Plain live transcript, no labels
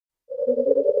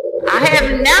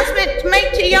have an announcement to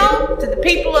make to y'all, to the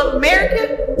people of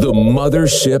America. The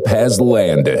mothership has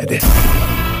landed.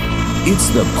 It's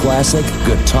the Classic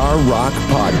Guitar Rock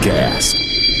Podcast.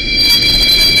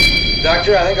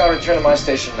 Doctor, I think I'll return to my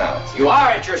station now. You are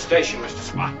at your station,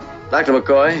 Mr. Spock. Dr.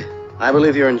 McCoy, I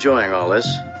believe you're enjoying all this.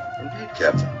 Indeed,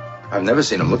 Captain. I've never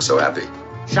seen him look so happy.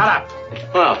 Shut up.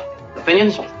 Well,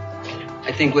 opinions?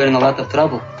 I think we're in a lot of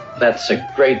trouble. That's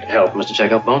a great help, Mr.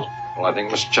 Chekhov, Bones. Well, I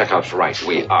think Mr. Chekhov's right.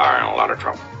 We are in a lot of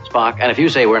trouble. Spock, and if you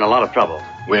say we're in a lot of trouble.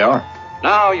 We are.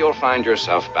 Now you'll find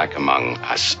yourself back among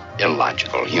us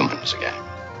illogical humans again.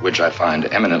 Which I find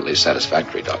eminently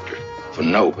satisfactory, Doctor. For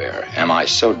nowhere am I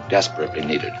so desperately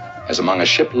needed as among a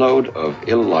shipload of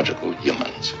illogical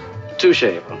humans. Touche,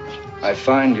 Bones. I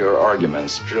find your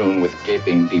arguments strewn with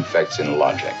gaping defects in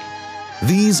logic.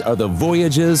 These are the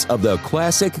voyages of the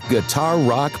Classic Guitar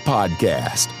Rock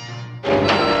Podcast.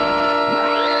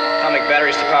 Atomic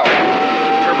batteries to power.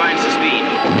 Turbines to speed.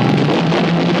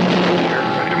 We're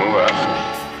ready to move out.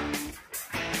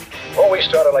 Before we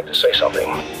start, I'd like to say something.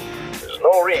 There's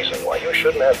no reason why you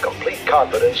shouldn't have complete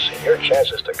confidence in your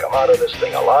chances to come out of this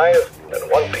thing alive and in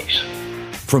one piece.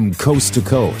 From coast to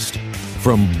coast,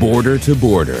 from border to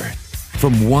border,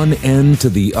 from one end to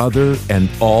the other and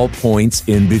all points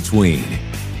in between,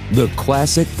 the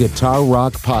Classic Guitar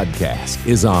Rock Podcast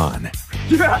is on.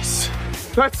 Yes!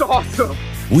 That's awesome!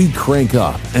 We crank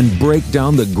up and break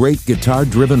down the great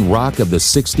guitar-driven rock of the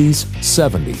 60s,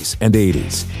 70s, and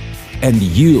 80s. And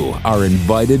you are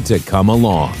invited to come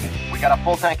along. We got a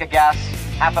full tank of gas,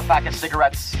 half a pack of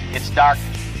cigarettes, it's dark,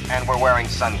 and we're wearing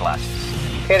sunglasses.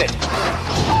 Hit it.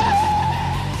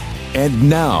 And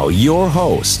now, your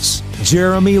hosts,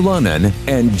 Jeremy Lunnan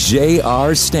and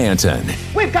J.R. Stanton.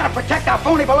 We've got to protect our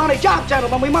phony baloney job,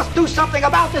 gentlemen. We must do something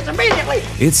about this immediately.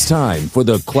 It's time for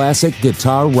the Classic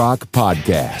Guitar Rock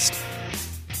Podcast.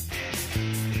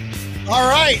 All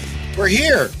right, we're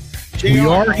here. We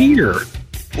are here.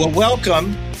 Well,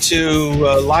 welcome to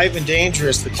Live and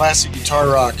Dangerous, the Classic Guitar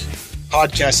Rock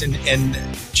Podcast. And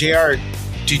JR,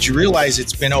 did you realize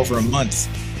it's been over a month?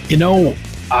 You know,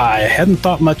 I hadn't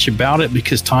thought much about it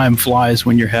because time flies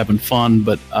when you're having fun.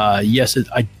 But yes,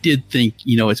 I did think,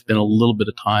 it's been a little bit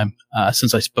of time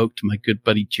since I spoke to my good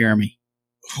buddy Jeremy.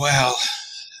 Well,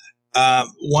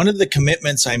 one of the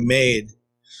commitments I made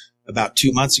about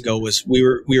 2 months ago was we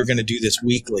were going to do this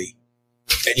weekly.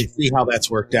 And you see how that's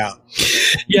worked out.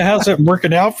 Yeah, how's that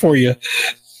working out for you?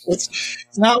 It's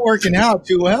not working out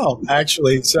too well,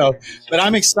 actually. So, but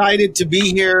I'm excited to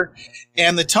be here.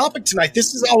 And the topic tonight,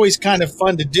 this is always kind of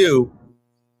fun to do.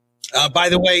 By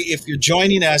the way, if you're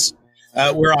joining us,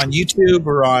 we're on YouTube,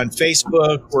 we're on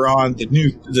Facebook, we're on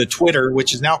the Twitter,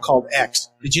 which is now called X.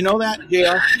 Did you know that,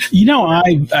 JR?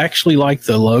 I actually like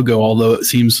the logo, although it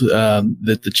seems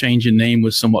that the change in name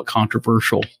was somewhat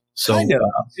controversial. So, I know.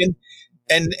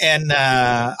 And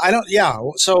I don't, yeah.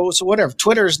 So whatever.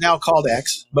 Twitter is now called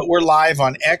X, but we're live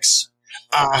on X.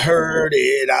 I heard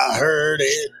it.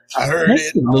 A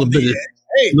little bit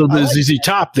of ZZ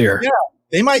Top there. Yeah.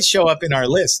 They might show up in our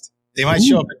list. They might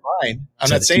show up in mine. I'm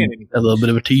not saying anything. A little bit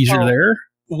of a teaser there.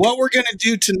 What we're going to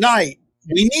do tonight,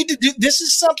 we need to do, this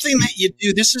is something that you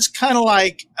do. This is kind of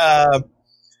like,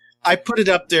 I put it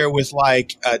up there with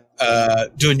like,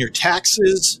 doing your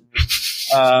taxes.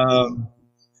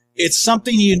 It's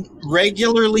something you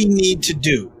regularly need to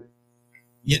do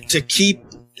to keep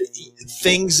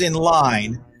things in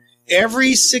line.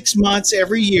 Every 6 months,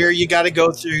 every year, you got to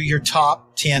go through your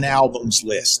top 10 albums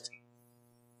list.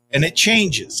 And it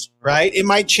changes, right? It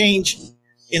might change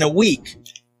in a week.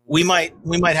 We might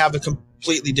have a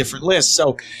completely different list.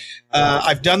 So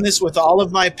I've done this with all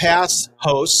of my past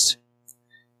hosts.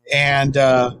 And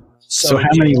so how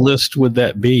many lists would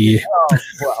that be?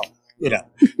 Well,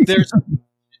 there's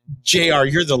JR,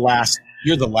 you're the last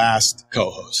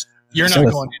co-host. You're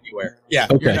not going anywhere. Yeah.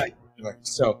 Okay. You're not going anywhere.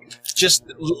 So just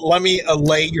let me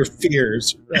allay your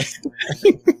fears.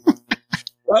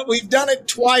 But we've done it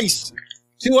twice.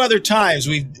 2 other times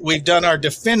we've done our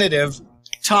definitive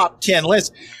top 10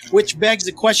 list, which begs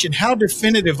the question, how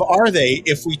definitive are they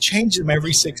if we change them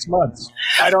every 6 months?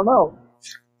 I don't know.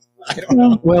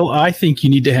 Well, I think you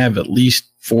need to have at least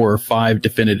 4 or 5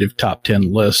 definitive top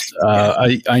 10 lists.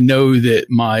 I know that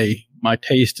my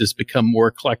taste has become more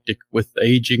eclectic with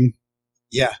aging.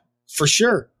 Yeah, for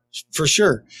sure.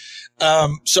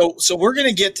 So we're going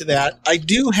to get to that. I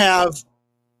do have,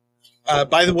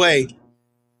 by the way,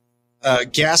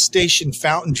 gas station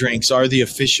fountain drinks are the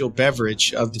official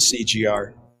beverage of the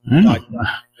CGR.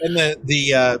 And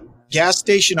the gas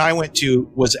station I went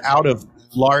to was out of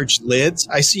large lids.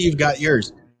 I see you've got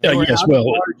yours. Yes, well,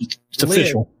 it's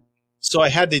official. So I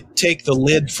had to take the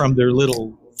lid from their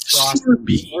little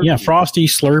Slurpee. Yeah, Frosty,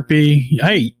 Slurpee.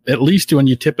 Hey, at least when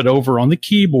you tip it over on the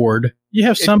keyboard, you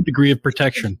have some degree of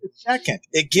protection.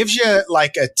 It gives you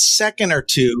like a second or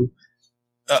two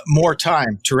more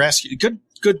time to rescue.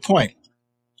 Good point.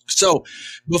 So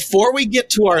before we get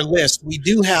to our list, we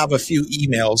do have a few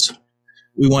emails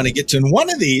we want to get to. And one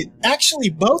of these, actually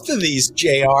both of these,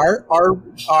 JR,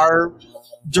 are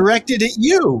directed at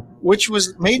you, which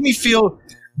made me feel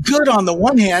good on the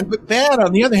one hand, but bad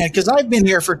on the other hand, because I've been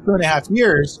here for 2.5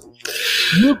 years.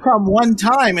 You come one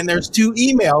time and there's 2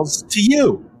 emails to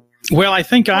you. Well, I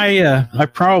think I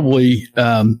probably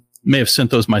may have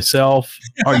sent those myself.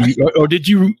 Or did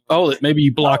you? Oh, maybe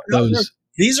you blocked those.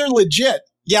 These are legit.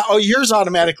 Yeah. Oh, yours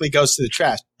automatically goes to the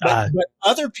trash. But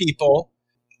other people.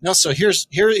 No. So here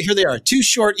they are. 2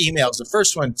 short emails. The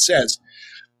first one says,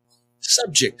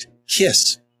 "Subject: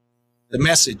 Kiss." The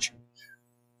message: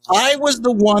 "I was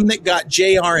the one that got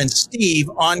JR and Steve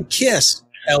on Kiss.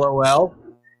 LOL.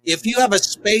 If you have a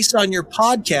space on your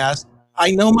podcast,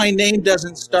 I know my name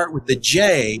doesn't start with the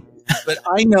J, but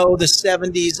I know the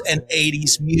 70s and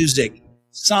 80s music.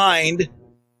 Signed,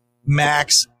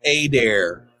 Max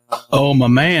Adair." Oh, my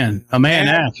man.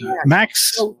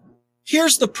 Max. So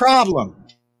here's the problem.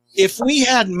 If we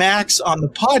had Max on the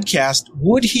podcast,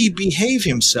 would he behave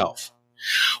himself?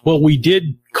 Well, we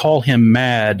did call him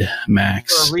Mad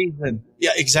Max. For a reason.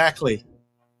 Yeah, exactly.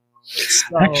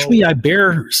 So, actually, I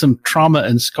bear some trauma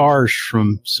and scars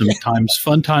from some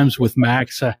fun times with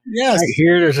Max. Yes. Right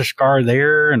here, there's a scar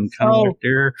there and kind of right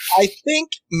there. I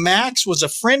think Max was a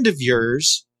friend of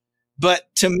yours,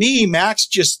 but to me, Max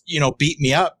just, beat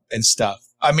me up and stuff.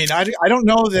 I mean, I don't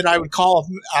know that I would call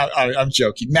him, I'm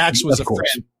joking. Max was a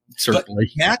friend.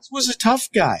 Certainly. But Max was a tough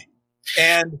guy.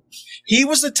 And he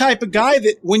was the type of guy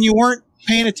that when you weren't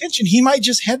paying attention, he might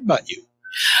just headbutt you.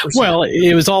 Well,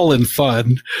 it was all in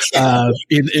fun.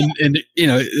 In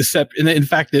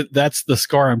fact, that's the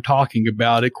scar I'm talking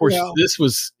about. Of course, this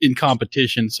was in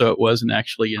competition, so it wasn't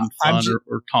actually in fun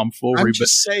or tomfoolery. I'm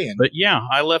just saying. But yeah,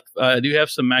 I do have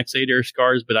some Max Adair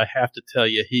scars, but I have to tell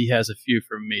you, he has a few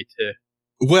from me too.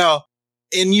 Well,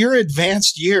 in your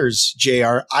advanced years,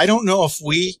 JR, I don't know if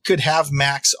we could have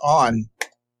Max on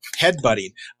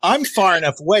headbutting. I'm far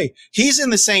enough away. He's in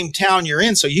the same town you're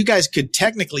in, so you guys could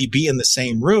technically be in the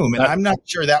same room, and I'm not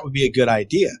sure that would be a good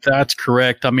idea. That's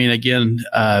correct. I mean, again,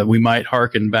 we might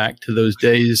hearken back to those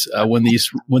days when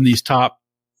these top,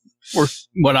 or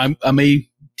what I may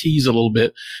tease a little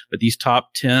bit, but these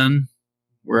top 10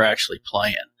 were actually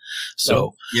playing.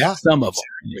 So some of them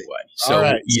anyway. So, all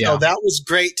right. So that was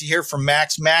great to hear from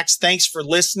Max. Max, thanks for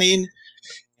listening.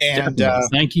 And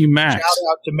thank you, Max.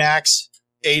 Shout out to Max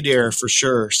Adair for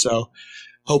sure. So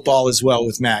hope all is well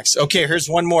with Max. Okay, here's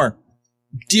one more.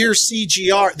 Dear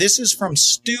CGR, this is from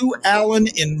Stu Allen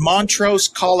in Montrose,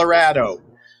 Colorado.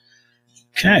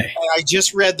 Okay. I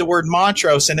just read the word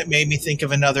Montrose, and it made me think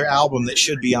of another album that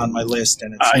should be on my list.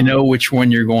 And I know which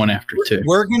one you're going after, too.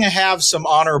 We're going to have some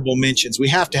honorable mentions. We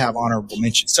have to have honorable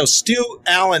mentions. So Stu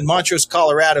Allen, Montrose,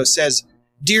 Colorado, says,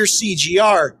 Dear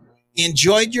CGR,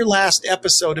 enjoyed your last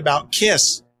episode about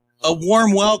Kiss. A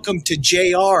warm welcome to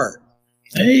JR.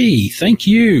 Hey, thank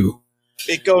you.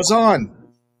 It goes on.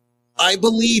 I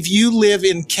believe you live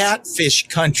in catfish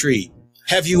country.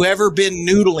 Have you ever been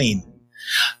noodling?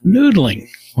 Noodling.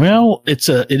 Well, it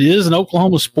is an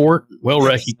Oklahoma sport, well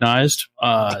recognized.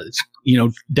 It's,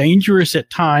 dangerous at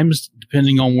times,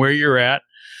 depending on where you're at.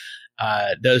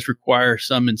 It does require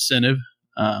some incentive,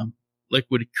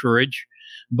 liquid courage.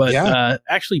 But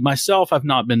actually, myself, I've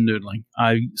not been noodling.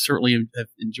 I certainly have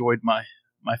enjoyed my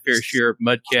fair share of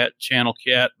Mudcat, Channel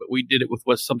Cat, but we did it with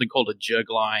what's something called a jug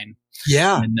line.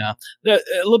 Yeah. And a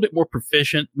little bit more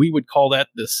proficient. We would call that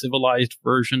the civilized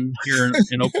version here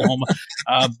in Oklahoma.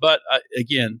 But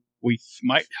again, we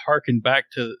might hearken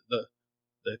back to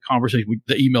the conversation,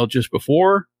 the email just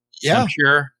before. Yeah. I'm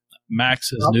sure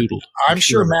Max has noodled. I'm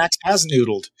sure Max has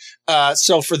noodled.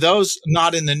 So for those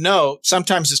not in the know,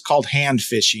 sometimes it's called hand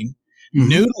fishing. Mm-hmm.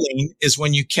 Noodling is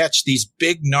when you catch these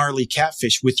big, gnarly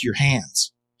catfish with your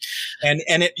hands. And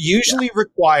it usually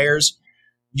requires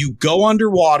you go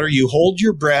underwater, you hold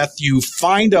your breath, you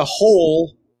find a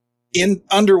hole in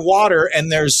underwater, and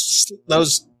there's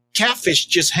those catfish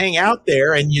just hang out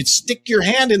there, and you stick your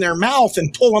hand in their mouth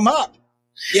and pull them up.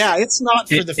 Yeah, it's not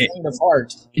for the faint of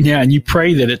heart. Yeah, and you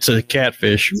pray that it's a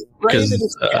catfish. Because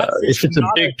if it's a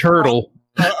big turtle.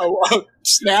 A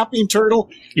snapping turtle.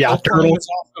 Yeah, turtle is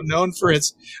also known for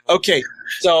its. Okay,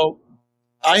 so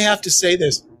I have to say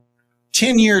this.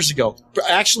 10 years ago,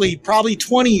 actually probably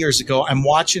 20 years ago, I'm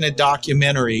watching a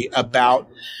documentary about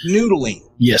noodling.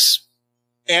 Yes.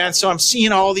 And so I'm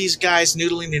seeing all these guys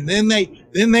noodling, and then they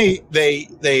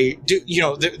do, you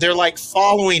know, they're like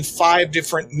following 5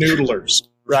 different noodlers,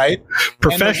 right?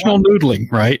 Professional noodling,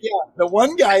 right? Yeah. The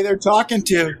one guy they're talking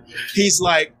to, he's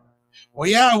like, well,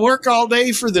 yeah, I work all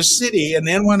day for the city. And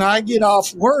then when I get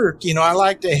off work, you know, I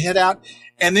like to head out.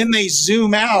 And then they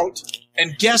zoom out,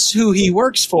 and guess who he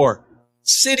works for?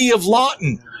 City of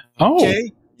Lawton. Oh.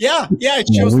 Okay. Yeah. It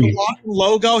shows the Lawton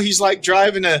logo. He's like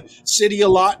driving a City of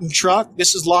Lawton truck.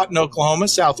 This is Lawton, Oklahoma,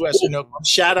 southwestern Oklahoma.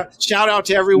 Shout out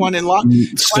to everyone in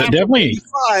Lawton. So definitely.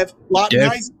 Lawton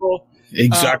High School.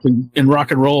 Exactly. In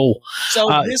rock and roll. So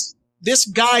this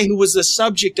guy who was the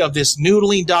subject of this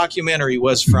noodling documentary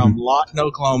was from Lawton,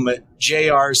 Oklahoma,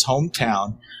 JR's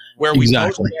hometown, where we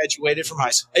both graduated from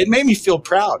high school. It made me feel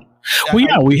proud. Well,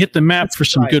 yeah, we hit the map for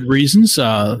some good reasons.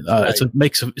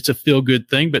 It's a feel good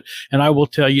thing, and I will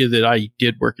tell you that I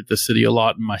did work at the City of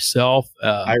Lawton myself.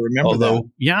 I remember that.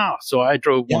 Yeah, so I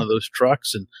drove one of those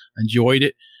trucks and enjoyed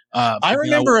it. I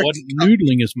remember it wasn't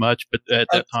noodling as much, but at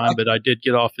that time, but I did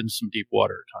get off in some deep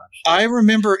water at times. I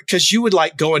remember because you would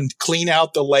like go and clean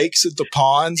out the lakes and the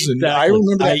ponds, and I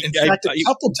remember that. In fact, a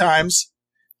couple times.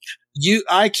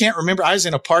 I can't remember. I was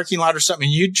in a parking lot or something,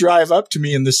 and you'd drive up to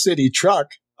me in the city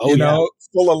truck. You know,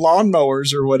 full of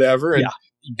lawnmowers or whatever,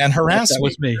 and harass me. That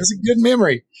was me. It was a good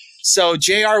memory. So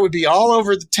JR would be all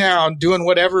over the town doing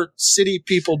whatever city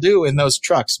people do in those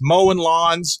trucks, mowing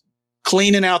lawns,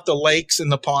 cleaning out the lakes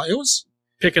and the pond. It was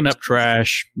picking up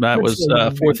trash. That was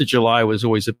 4th of July was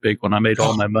always a big one. I made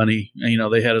all my money. You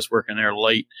know, they had us working there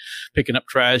late, picking up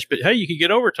trash. But hey, you could get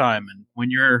overtime, and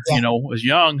when you're was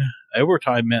young,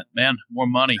 overtime meant more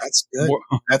money. That's good.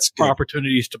 That's good. More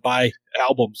opportunities to buy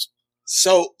albums.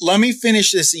 So let me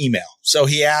finish this email. So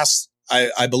he asked,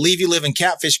 I believe you live in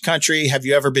catfish country. Have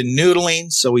you ever been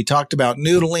noodling? So we talked about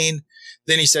noodling.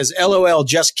 Then he says, LOL,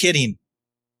 just kidding.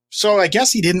 So I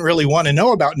guess he didn't really want to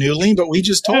know about noodling, but we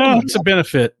just told him. It's a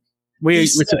benefit.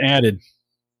 It's an added.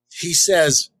 He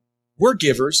says, we're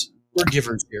givers. We're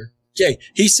givers here. Okay.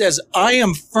 He says, I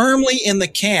am firmly in the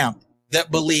camp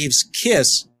that believes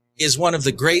Kiss is one of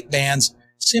the great bands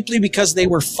simply because they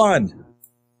were fun.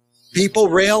 People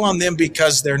rail on them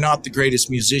because they're not the greatest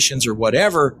musicians or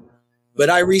whatever, but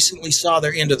I recently saw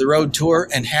their End of the Road tour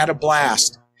and had a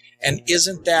blast. And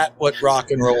isn't that what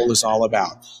rock and roll is all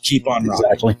about? Keep on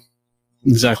rocking.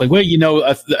 Exactly. Well, you know,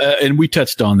 and we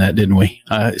touched on that, didn't we?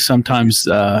 Sometimes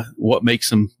what makes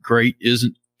them great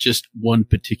isn't just one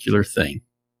particular thing.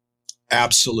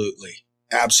 Absolutely.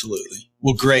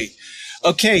 Well, great.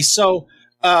 Okay, so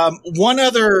one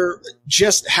other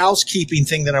just housekeeping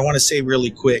thing that I want to say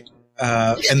really quick.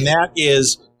 And that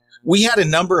is, we had a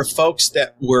number of folks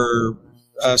that were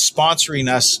sponsoring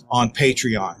us on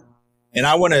Patreon. And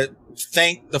I want to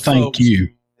thank the folks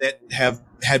that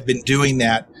have been doing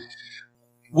that.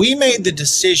 We made the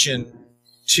decision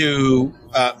to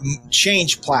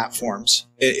change platforms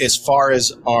as far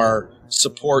as our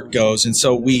support goes. And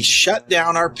so we shut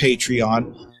down our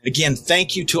Patreon. Again,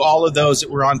 thank you to all of those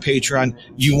that were on Patreon.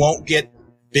 You won't get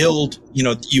billed, you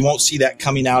know, you won't see that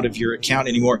coming out of your account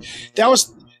anymore.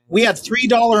 We had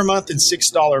 $3 a month and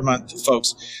 $6 a month,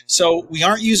 folks. So we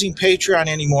aren't using Patreon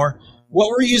anymore. What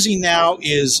we're using now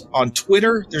is on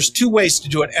Twitter. There's 2 ways to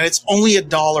do it, and it's only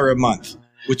 $1 a month,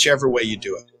 whichever way you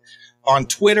do it. On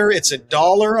Twitter, it's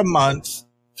 $1 a month.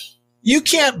 You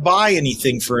can't buy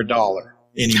anything for $1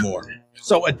 anymore.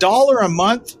 So $1 a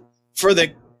month for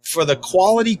the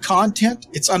quality content,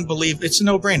 it's unbelievable. It's a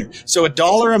no-brainer. So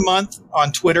 $1 a month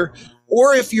on Twitter,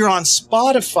 or if you're on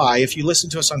Spotify, if you listen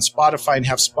to us on Spotify and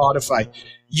have Spotify,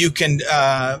 you can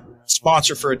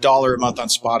sponsor for $1 a month on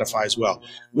Spotify as well.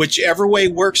 Whichever way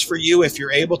works for you. If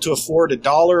you're able to afford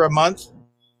 $1 a month,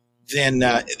 then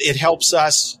it helps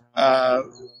us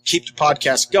keep the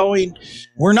podcast going.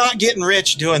 We're not getting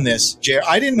rich doing this, JR.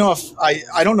 I don't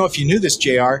know if you knew this,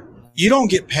 JR. You don't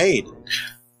get paid.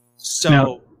 So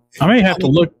now, I may have to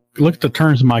look at the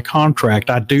terms of my contract.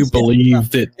 I do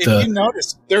believe that if you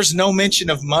notice, there's no mention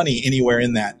of money anywhere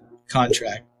in that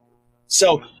contract.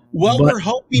 So we're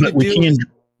hoping to do. We can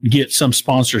get some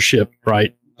sponsorship,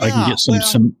 right? I can get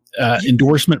some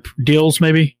endorsement deals,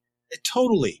 maybe.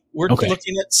 Totally. We're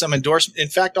looking at some endorsement. In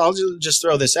fact, I'll just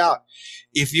throw this out.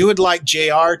 If you would like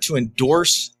JR to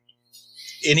endorse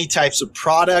any types of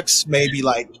products, maybe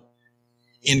like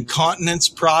incontinence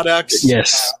products.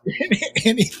 Yes.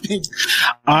 Anything.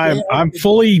 I'm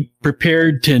fully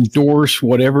prepared to endorse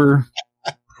whatever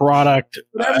product,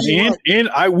 and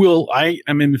I will. I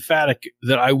am emphatic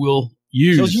that I will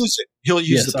use. He'll use it. He'll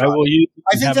use the product. I will use.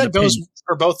 I think that goes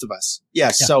for both of us.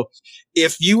 Yes. Yeah. So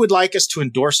if you would like us to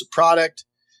endorse a product,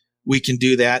 we can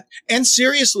do that. And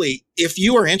seriously, if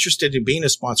you are interested in being a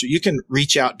sponsor, you can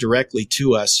reach out directly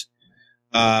to us.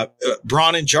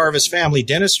 Braun and Jarvis Family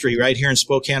Dentistry right here in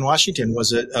Spokane, Washington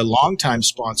was a longtime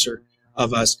sponsor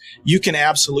of us. You can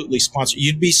absolutely sponsor.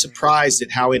 You'd be surprised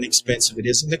at how inexpensive it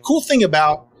is. And the cool thing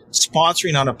about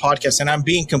sponsoring on a podcast, and I'm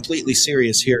being completely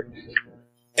serious here,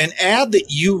 an ad that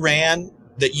you ran,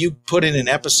 that you put in an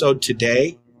episode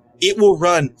today, it will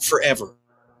run forever.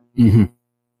 Mm-hmm.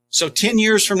 So 10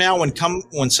 years from now,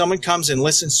 when someone comes and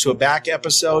listens to a back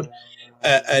episode,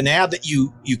 an ad that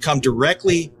you come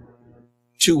directly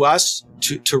to us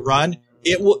to run,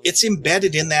 it's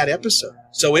embedded in that episode.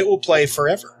 So it will play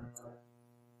forever.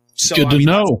 So, good to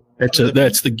know.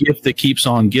 That's the gift that keeps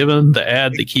on giving, the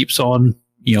ad that keeps on,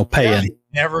 paying. It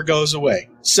never goes away.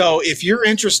 So if you're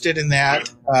interested in that,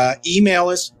 email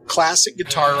us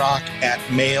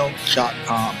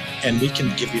classicguitarrock@mail.com and we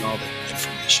can give you all the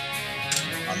information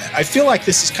on that. I feel like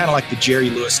this is kind of like the Jerry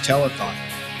Lewis telethon.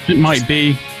 It might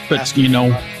be, but we're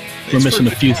missing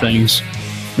a few things.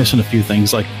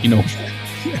 Like,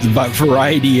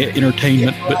 variety,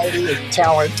 entertainment, variety and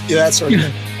talent, that sort of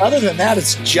thing. Other than that,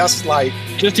 it's just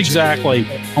exactly,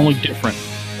 only different.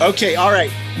 Okay, all right.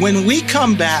 When we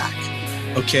come back,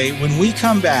 we're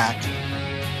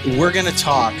going to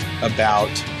talk about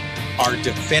our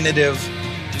definitive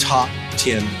top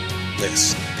 10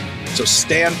 list. So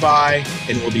stand by,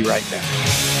 and we'll be right back.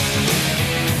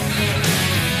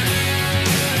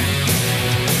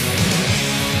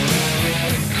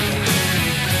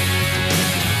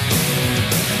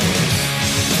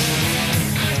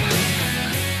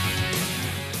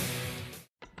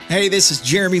 Hey, this is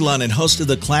Jeremy Lunnan, host of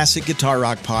the Classic Guitar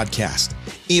Rock podcast.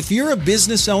 If you're a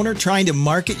business owner trying to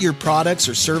market your products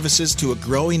or services to a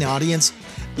growing audience,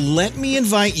 let me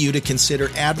invite you to consider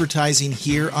advertising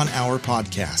here on our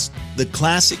podcast. The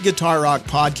Classic Guitar Rock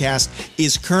podcast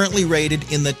is currently rated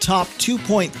in the top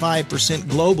 2.5%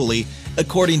 globally,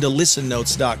 according to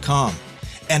listennotes.com.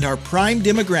 And our prime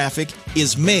demographic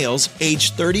is males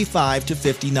aged 35 to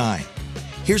 59.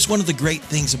 Here's one of the great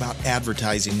things about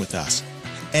advertising with us.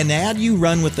 An ad you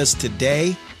run with us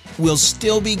today will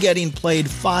still be getting played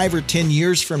 5 or 10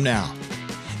 years from now.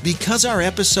 Because our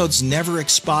episodes never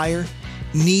expire,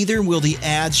 neither will the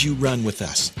ads you run with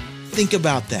us. Think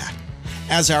about that.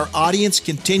 As our audience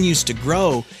continues to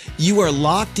grow, you are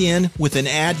locked in with an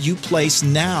ad you place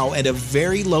now at a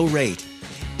very low rate.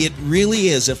 It really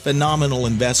is a phenomenal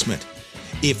investment.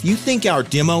 If you think our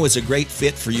demo is a great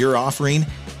fit for your offering,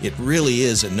 it really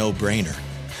is a no-brainer.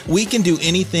 We can do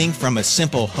anything from a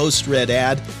simple host-read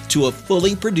ad to a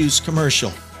fully produced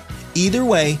commercial. Either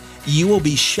way, you will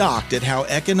be shocked at how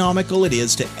economical it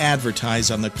is to advertise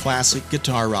on the Classic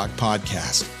Guitar Rock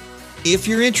podcast. If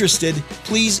you're interested,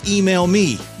 please email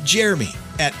me, Jeremy,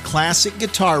 at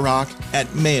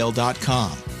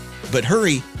classicguitarrock@mail.com. But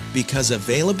hurry, because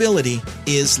availability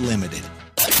is limited.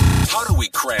 How do we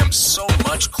cram so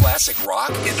much classic rock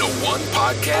into one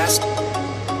podcast?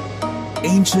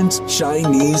 Ancient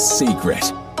Chinese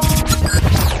secret.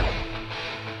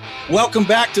 Welcome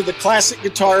back to the Classic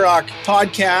Guitar Rock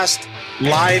podcast,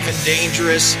 live and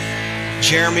dangerous.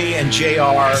 Jeremy and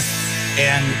JR,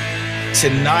 and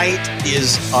tonight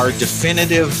is our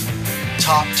definitive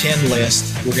top 10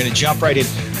 list. We're going to jump right in.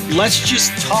 Let's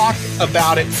just talk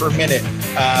about it for a minute,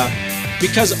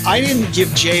 because I didn't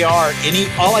give JR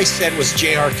all I said was,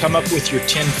 JR, come up with your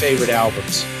 10 favorite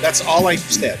albums. That's all I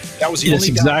said. That was the only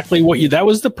exactly what that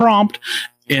was the prompt.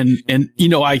 And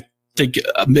I think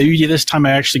maybe this time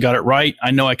I actually got it right.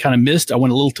 I know I kind of missed. I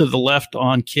went a little to the left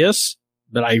on Kiss,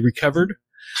 but I recovered.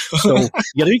 So you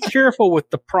got to be careful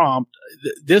with the prompt.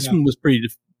 This one was pretty.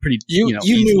 You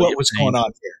knew what was going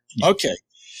on here. Yeah. Okay.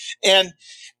 And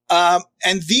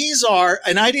these are,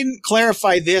 and I didn't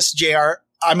clarify this, JR.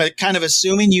 I'm kind of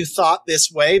assuming you thought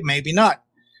this way, maybe not.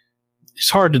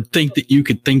 It's hard to think that you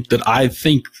could think that I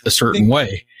think a certain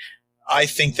way. I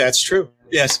think that's true.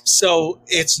 Yes. So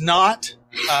it's not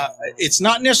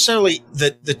necessarily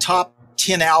the top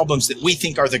 10 albums that we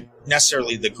think are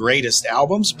necessarily the greatest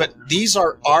albums, but these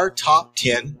are our top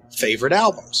 10 favorite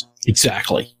albums.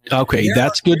 Exactly. Okay.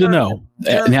 That's good to know.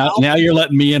 Now you're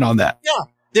letting me in on that. Yeah.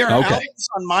 There are albums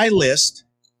on my list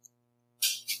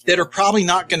that are probably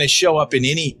not going to show up in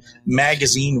any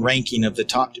magazine ranking of the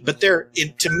top 10, but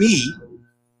to me,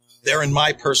 they're in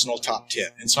my personal top 10.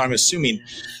 And so I'm assuming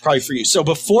probably for you. So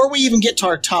before we even get to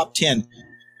our top 10,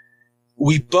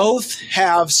 we both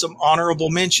have some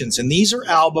honorable mentions. And these are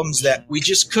albums that we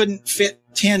just couldn't fit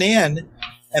 10 in,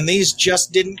 and these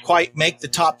just didn't quite make the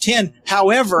top 10.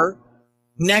 However,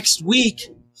 next week,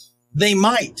 they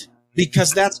might,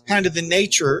 because that's kind of the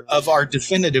nature of our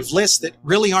definitive lists that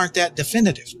really aren't that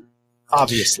definitive.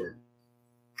 obviously.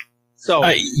 So,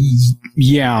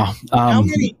 yeah. how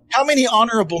many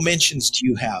honorable mentions do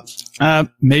you have?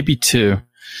 Maybe 2.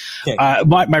 Okay.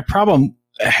 My problem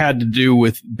had to do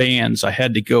with bands. I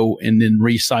had to go and then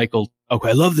recycle. Okay,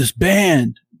 I love this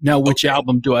band. Now, which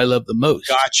album do I love the most?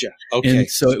 Gotcha. Okay. And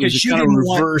so it was kind of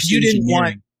reverse. You didn't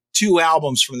want 2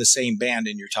 albums from the same band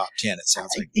in your top 10. It sounds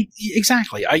like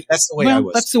exactly. That's the way I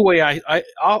was. That's the way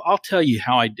I'll tell you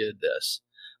how I did this.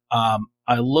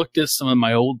 I looked at some of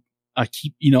my old. I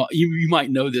keep, you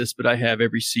might know this, but I have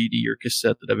every CD or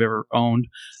cassette that I've ever owned,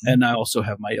 and I also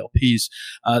have my LPs.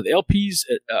 The LPs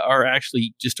are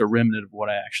actually just a remnant of what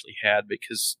I actually had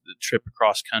because the trip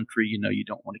across country, you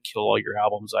don't want to kill all your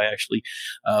albums. I actually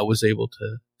was able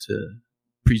to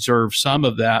preserve some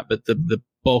of that, but the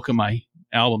bulk of my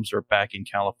albums are back in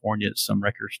California at some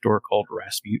record store called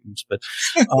Rasputin's. But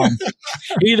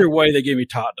either way, they gave me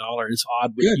top dollar. It's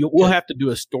odd. We'll have to do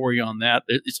a story on that.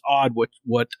 It's odd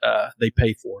what they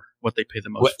pay for, what they pay the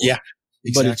most for. Yeah,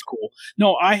 exactly. But it's cool.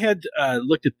 No, I had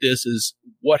looked at this as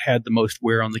what had the most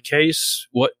wear on the case,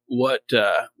 what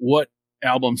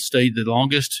album stayed the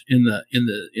longest in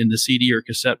the CD or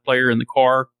cassette player in the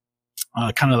car,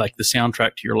 kind of like the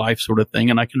soundtrack to your life sort of thing.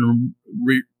 And I can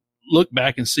look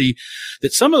back and see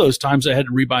that some of those times I had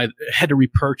to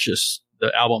repurchase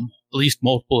the album at least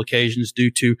multiple occasions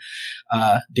due to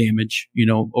damage,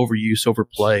 overuse,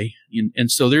 overplay.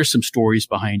 And so there's some stories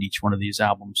behind each one of these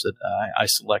albums that I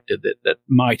selected that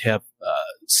might have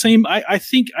same. I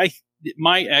think it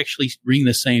might actually ring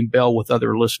the same bell with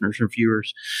other listeners or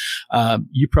viewers.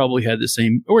 You probably had the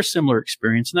same or similar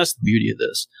experience, and that's the beauty of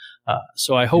this.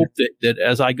 So I hope that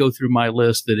as I go through my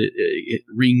list, that it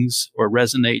rings or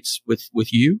resonates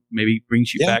with you, maybe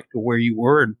brings you back to where you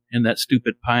were in that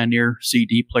stupid Pioneer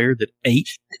CD player that ate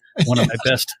one of my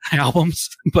best albums,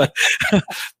 but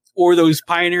or those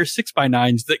Pioneer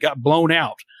 6x9s that got blown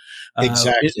out.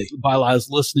 Exactly. While I was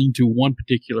listening to one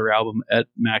particular album at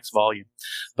max volume.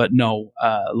 But no,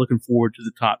 looking forward to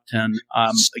the top 10.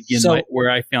 Again, where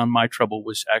I found my trouble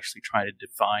was actually trying to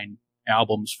define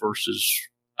albums versus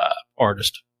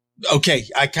artist. Okay,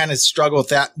 I kind of struggle with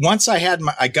that. Once I had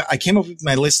I came up with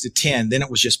my list of 10, then it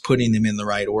was just putting them in the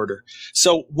right order.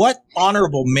 So what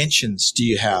honorable mentions do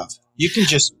you have? You can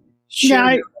just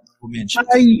share your honorable mentions.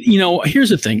 Here's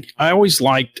the thing. I always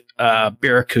liked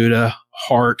Barracuda,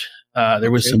 Heart.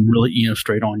 There was some really,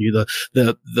 straight on you.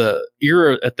 The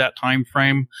era at that time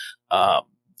frame,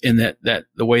 and that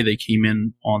the way they came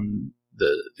in on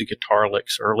the guitar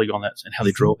licks early on that and how they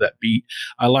drove that beat.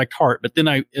 I liked Heart, but then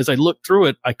as I looked through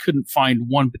it, I couldn't find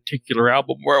one particular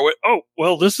album where I went, oh,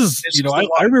 well, this is,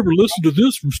 I remember listening to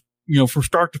this from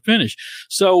start to finish.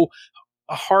 So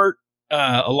Heart,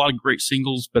 a lot of great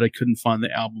singles, but I couldn't find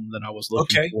the album that I was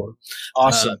looking for.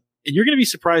 Awesome. And you're going to be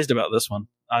surprised about this one.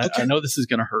 I know this is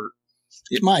going to hurt.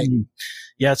 It might.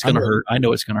 Yeah, it's going to hurt. I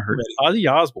know it's going to hurt. Ozzy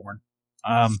Osbourne.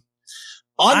 On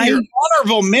your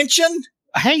honorable mention?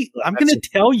 Hey, I'm going to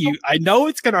tell you, I know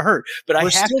it's going to hurt, but I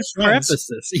have to preface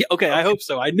this. Yeah, okay, I hope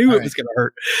so. I knew it was going to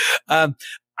hurt.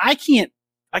 I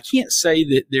can't say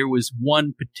that there was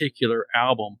one particular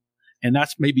album, and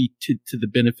that's maybe to the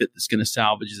benefit that's going to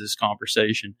salvage this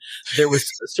conversation. There was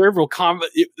several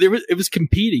it was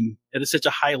competing at such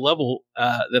a high level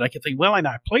that I could think, well,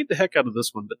 I played the heck out of this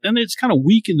one, but then it's kind of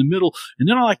weak in the middle, and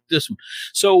then I like this one.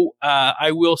 So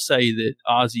I will say that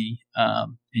Ozzy,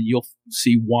 and you'll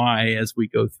see why as we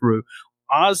go through.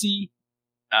 Ozzy,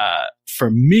 for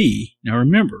me, now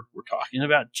remember, we're talking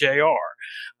about JR.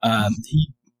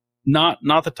 He not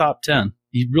the top 10.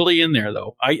 He's really in there,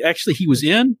 though. He was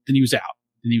in, then he was out,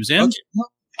 then he was in.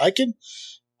 Okay.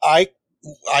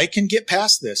 I can get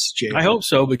past this, Jay. I hope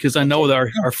so, because I know that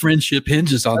our friendship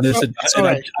hinges on this, and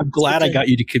I'm glad I got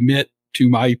you to commit to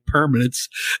my permanence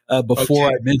before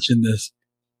I mentioned this.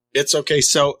 It's okay.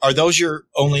 So, are those your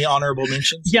only honorable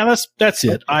mentions? Yeah, that's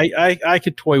it. I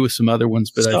could toy with some other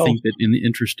ones, but I think that in the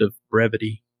interest of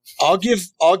brevity, I'll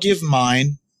give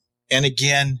mine. And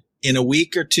again, in a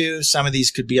week or two, some of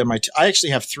these could be on my. I actually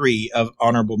have 3 of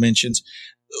honorable mentions.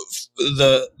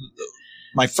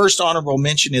 My first honorable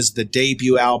mention is the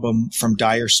debut album from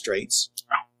Dire Straits,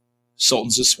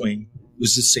 Sultans of Swing. It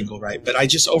was a single, right? But I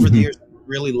just over the years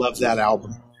really love that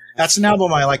album. That's an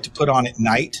album I like to put on at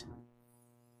night,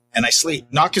 and I sleep.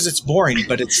 Not because it's boring,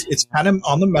 but it's kind of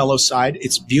on the mellow side.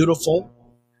 It's beautiful.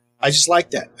 I just like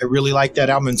that. I really like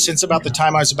that album. And since about the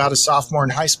time I was about a sophomore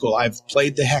in high school, I've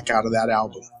played the heck out of that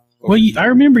album. Well, I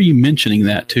remember you mentioning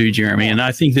that too, Jeremy, and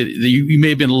I think that you may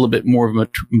have been a little bit more of a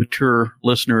mature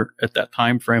listener at that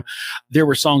time frame. There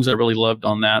were songs I really loved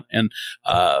on that, and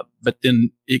but then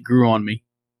it grew on me,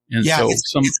 And yeah,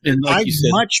 so like you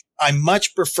said, I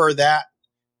much prefer that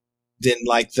than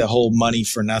like the whole money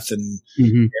for nothing.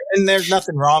 Mm-hmm. And there's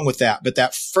nothing wrong with that. But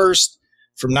that first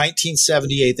from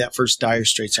 1978, that first Dire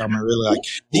Straits album, I really like.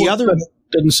 The other one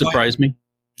doesn't surprise me,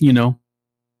 you know.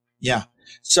 Yeah.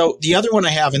 So the other one I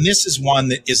have, and this is one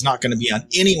that is not going to be on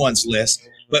anyone's list,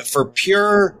 but for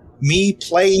pure me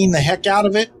playing the heck out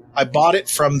of it, I bought it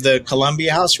from the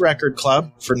Columbia House Record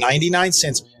Club for 99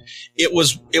 cents.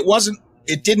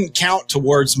 It didn't count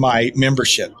towards my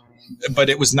membership, but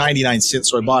it was 99 cents.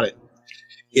 So I bought it.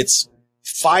 It's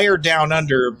Fire Down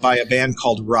Under by a band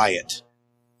called Riot.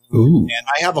 Ooh. And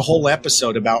I have a whole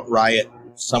episode about Riot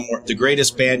somewhere. The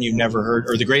greatest band you've never heard,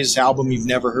 or the greatest album you've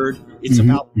never heard. It's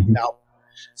about.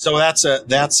 So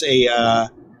that's a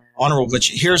honorable. But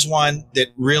here's one that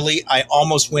really I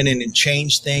almost went in and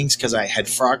changed things because I had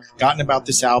forgotten about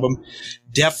this album.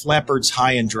 Def Leppard's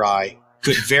High and Dry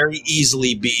could very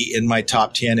easily be in my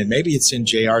top 10, and maybe it's in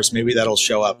JR's. Maybe that'll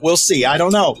show up. We'll see. I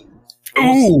don't know.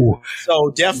 Ooh.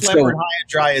 So Def Leppard High and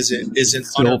Dry is an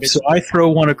honorable. So I throw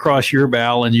one across your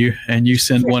bow, and you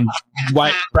send one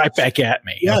right back at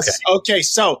me. Yes. Okay.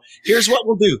 So here's what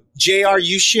we'll do. JR,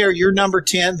 you share your number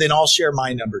 10, then I'll share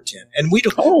my number 10. And we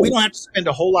don't have to spend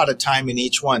a whole lot of time in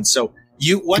each one. So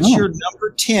what's your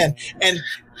number 10? And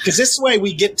because this way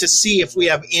we get to see if we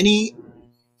have any.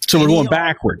 So we're going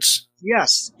backwards.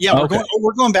 Yes. Yeah.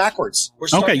 We're going backwards.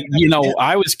 Okay.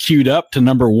 I was queued up to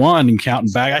number 1 and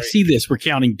counting back. I see this. We're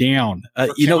counting down.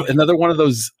 Another one of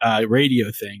those radio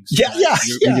things. Yeah.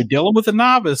 When you're dealing with a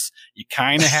novice, you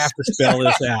kind of have to spell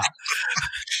this out.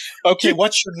 Okay.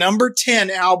 What's your number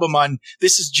 10 album on?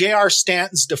 This is J.R.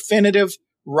 Stanton's definitive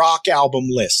rock album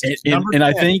list. And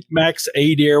I think Max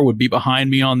Adair would be behind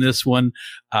me on this one.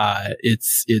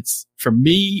 It's for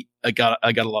me. I got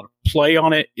a lot of play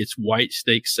on it. It's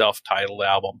Whitesnake's self-titled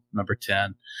album, number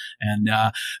 10. And,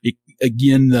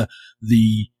 again,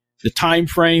 the time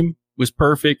frame was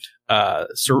perfect.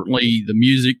 Certainly the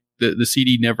music, the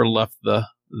CD never left the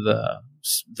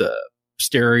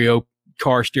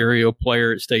car stereo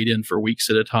player. It stayed in for weeks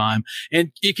at a time,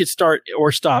 and it could start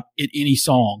or stop at any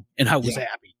song. And I was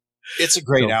happy. It's a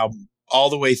great album all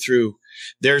the way through.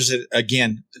 There's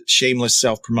again, shameless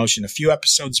self-promotion. A few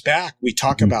episodes back, we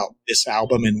talk about this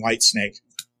album in Whitesnake.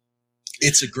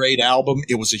 It's a great album.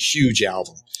 It was a huge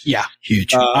album. Yeah,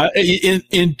 huge.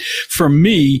 And for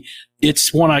me,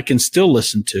 it's one I can still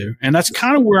listen to. And that's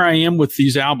kind of where I am with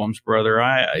these albums, brother.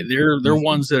 They're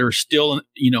ones that are still,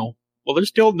 they're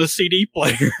still in the CD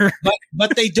player.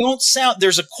 but they don't sound,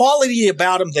 there's a quality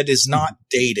about them that is not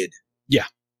dated. Yeah.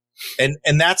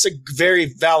 And that's a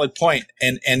very valid point,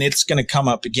 and it's going to come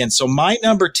up again. So my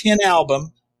number 10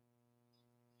 album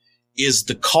is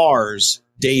the Cars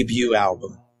debut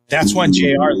album. That's one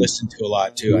JR listened to a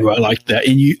lot too. I like that,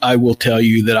 and I will tell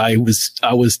you that I was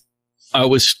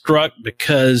struck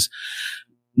because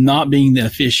not being the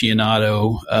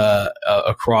aficionado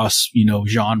across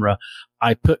genre.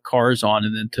 I put Cars on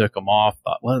and then took them off.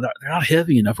 Thought, well, they're not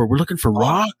heavy enough, or we're looking for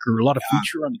rock or a lot of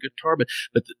feature on the guitar. But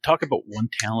talk about one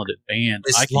talented band.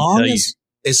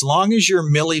 As long as your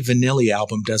Milli Vanilli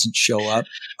album doesn't show up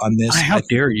on this, how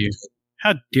dare you?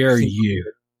 How dare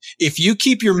you? If you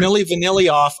keep your Milli Vanilli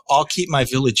off, I'll keep my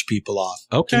Village People off.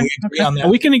 Okay, can we agree on that?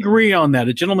 We can agree on that.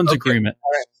 A gentleman's agreement.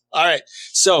 All right.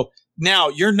 So now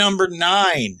you're number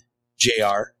 9,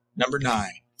 JR. Number 9.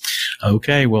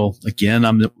 Okay, well, again,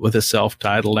 I'm with a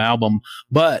self-titled album,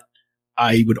 but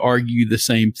I would argue the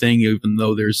same thing, even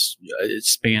though it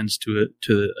spans to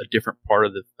a different part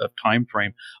of the time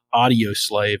frame. Audio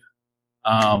Slave.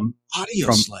 Slave.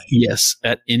 Yes,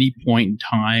 at any point in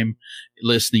time,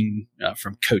 listening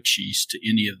from Cochise to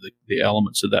any of the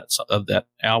elements of that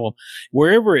album,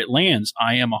 wherever it lands,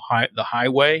 I Am the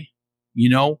Highway.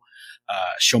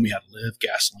 Show Me How to Live,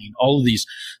 Gasoline, all of these.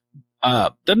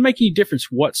 Doesn't make any difference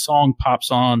what song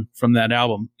pops on from that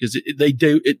album, because it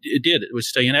did. It was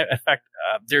staying. In fact,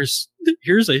 here's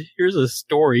a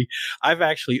story. I've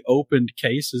actually opened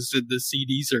cases and the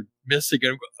CDs are missing.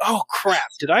 And I'm going, oh crap!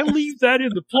 Did I leave that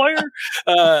in the player?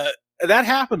 That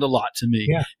happened a lot to me,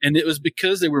 and it was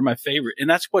because they were my favorite. And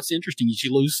that's what's interesting is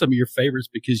you lose some of your favorites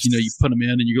because you put them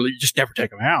in and you just never take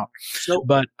them out.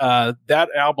 But that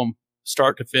album,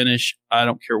 start to finish, I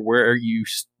don't care where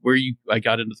I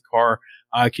got into the car,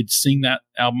 I could sing that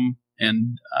album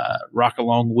and rock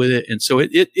along with it, and so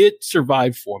it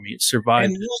survived for me. It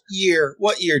survived. And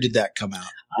what year did that come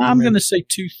out? I'm going to say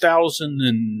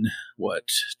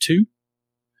 2002.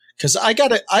 Because I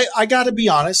gotta be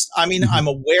honest. I mean, I'm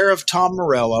aware of Tom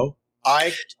Morello.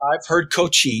 I've heard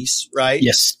Cochise, right?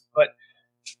 Yes. But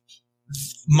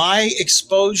my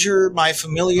exposure, my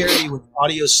familiarity with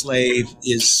Audio Slave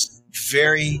is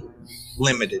very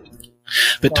limited.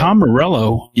 But Tom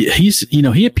Morello,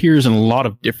 he appears in a lot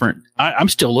of different. I'm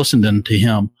still listening to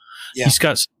him. Yeah.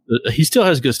 He still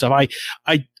has good stuff.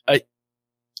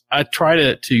 I try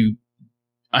to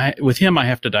with him, I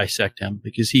have to dissect him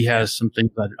because he has some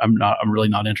things that I'm really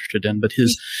not interested in. But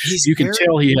you can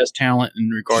tell he has talent in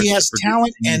regards. He to has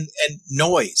talent and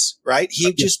noise, right?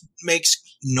 He just makes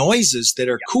noises that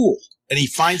are cool, and he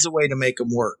finds a way to make them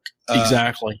work.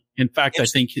 Exactly. In fact, I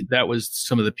think that was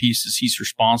some of the pieces he's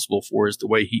responsible for is the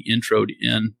way he introed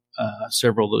in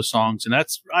several of those songs. And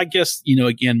that's, I guess,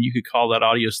 again, you could call that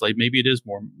Audio Slave. Maybe it is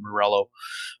more Morello,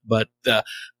 but,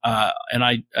 and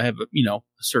I have,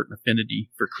 a certain affinity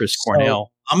for Chris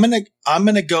Cornell. I'm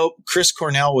going to go, Chris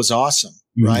Cornell was awesome,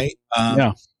 right?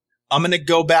 Yeah. I'm going to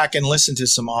go back and listen to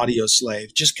some Audio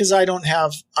Slave just because I don't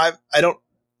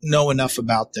know enough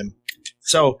about them.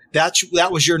 So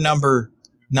that was your number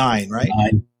 9, right?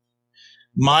 9.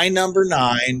 My number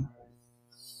 9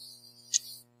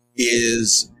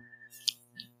 is,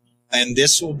 and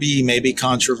this will be maybe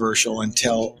controversial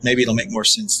until maybe it'll make more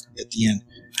sense at the end.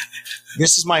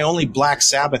 This is my only Black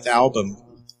Sabbath album,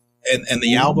 and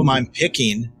the album I'm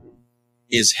picking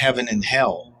is Heaven and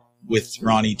Hell with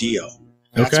Ronnie Dio.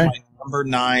 That's my number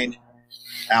 9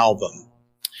 album.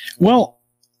 Well,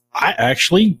 I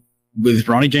actually, with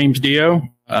Ronnie James Dio,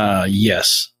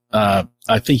 yes.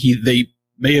 I think they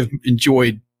may have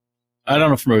enjoyed, I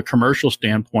don't know, from a commercial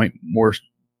standpoint,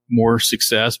 more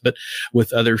success, but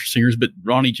with other singers. But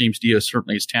Ronnie James Dio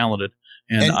certainly is talented,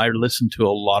 and I listened to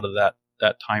a lot of that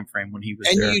time frame when he was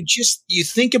there. And you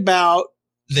think about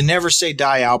the Never Say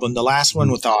Die album, the last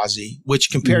one with Ozzy, which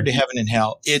compared to Heaven and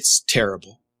Hell, it's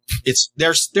terrible.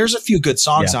 There's a few good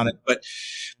songs on it,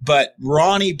 but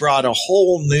Ronnie brought a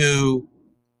whole new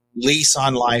lease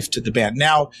on life to the band.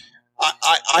 Now,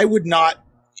 I would not,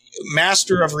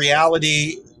 Master of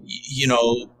Reality,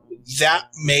 that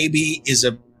maybe is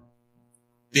a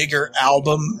bigger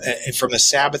album from the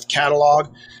Sabbath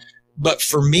catalog. But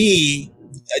for me,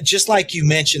 just like you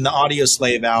mentioned, the Audio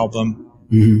Slave album,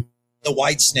 the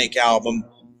Whitesnake album,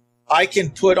 I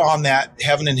can put on that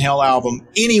Heaven and Hell album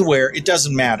anywhere. It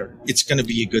doesn't matter. It's going to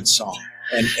be a good song.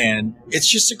 And it's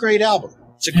just a great album.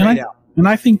 It's a great album. And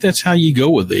I think that's how you go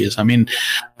with these. I mean,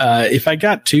 if I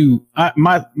got to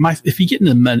if you get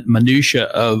into the minutia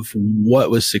of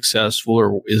what was successful,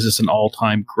 or is this an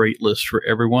all-time great list for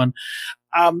everyone?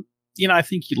 I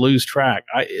think you lose track.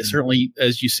 Certainly,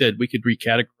 as you said, we could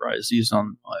recategorize these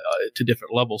on to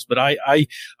different levels, but I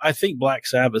think Black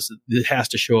Sabbath, it has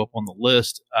to show up on the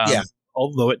list.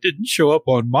 Although it didn't show up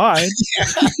on mine.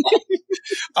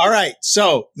 All right.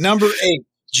 So number 8.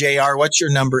 JR, what's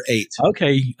your number 8?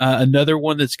 Okay, another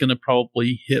one that's going to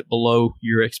probably hit below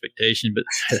your expectation, but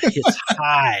hits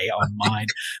high on mine.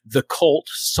 The Cult,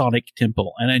 Sonic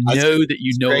Temple, and I know that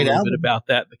you know a little bit about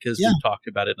that because we've talked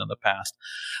about it in the past.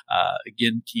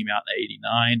 Again, came out in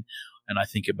 '89, and I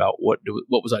think about what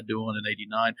was I doing in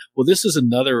 '89? Well, this is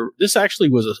another. This actually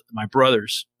was my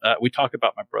brother's. We talk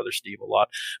about my brother Steve a lot,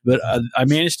 but I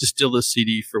managed to steal this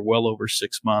CD for well over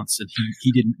 6 months, and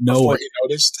he didn't know before it. He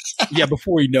noticed. Yeah,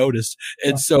 before he noticed,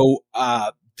 and so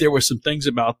there were some things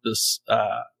about this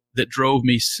that drove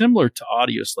me similar to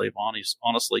Audio Slave.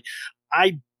 Honestly,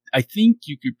 I think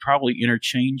you could probably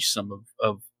interchange some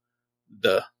of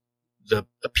the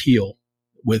appeal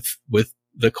with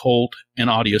the Cult and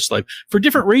Audio Slave for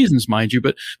different reasons, mind you,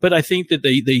 but I think that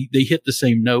they hit the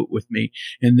same note with me,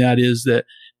 and that is that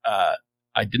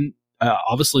I didn't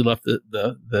obviously left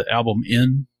the album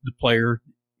in the player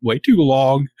way too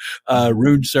long,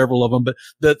 ruined several of them. But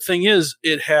the thing is,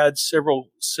 it had several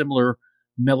similar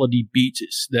melody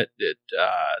beats that it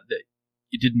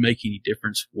didn't make any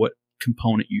difference what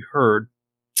component you heard.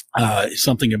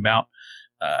 Something about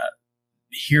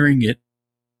hearing it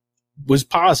was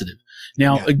positive.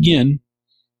 Now, again,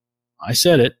 I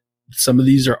said it. Some of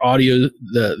these are audio.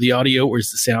 The audio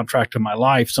is the soundtrack to my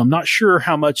life. So I'm not sure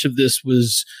how much of this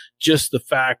was just the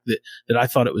fact that I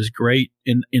thought it was great.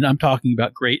 And I'm talking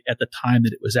about great at the time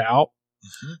that it was out.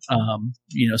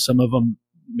 Some of them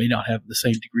may not have the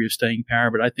same degree of staying power,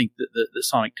 but I think that the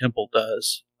Sonic Temple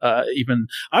does. Even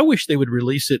I wish they would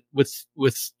release it with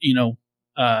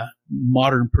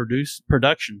modern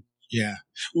production. Yeah.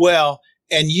 Well,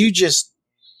 and you just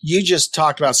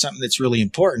talked about something that's really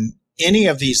important. Any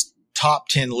of these top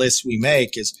 10 lists we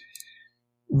make is,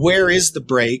 where is the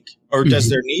break, or does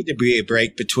there need to be a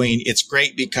break between it's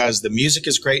great because the music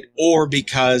is great, or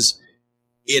because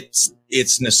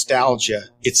it's nostalgia,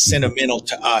 it's sentimental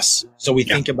to us. So we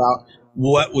think about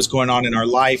what was going on in our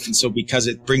life. And so because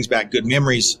it brings back good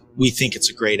memories, we think it's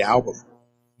a great album.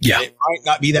 Yeah. It might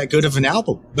not be that good of an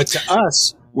album, but to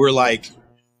us, we're like,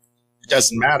 it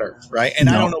doesn't matter, right? And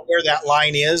I don't know where that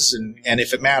line is and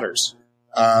if it matters.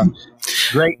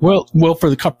 Great. Well, for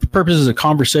the purposes of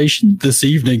conversation this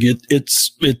evening, it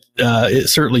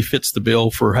certainly fits the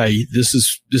bill for, hey, this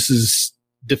is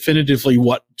definitively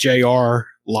what JR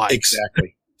likes.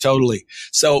 Exactly. Totally.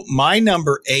 So my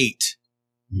number 8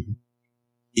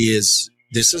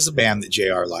 this is a band that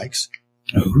JR likes.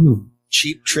 Ooh.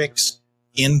 Cheap Trick's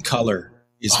In Color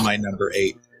is my number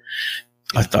 8.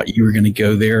 I thought you were going to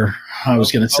go there. I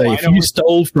was going to say, if you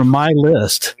stole from my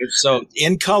list. So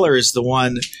In Color is the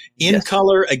one. In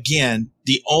Color, again,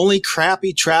 the only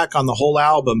crappy track on the whole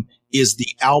album is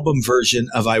the album version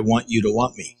of I Want You to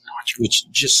Want Me, which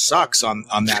just sucks on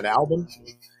that album.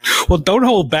 Well, don't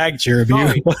hold back, Jeremy.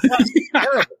 Terrible.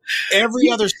 Every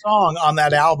other song on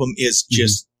that album is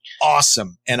just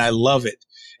awesome, and I love it.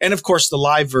 And, of course, the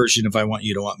live version of I Want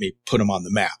You to Want Me put them on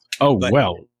the map. Oh,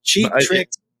 well. Cheap Trick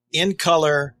In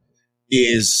Color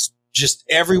is just,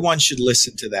 everyone should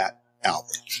listen to that album.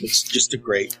 It's just a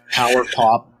great power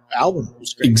pop album.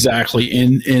 It's great. Exactly.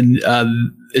 And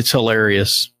it's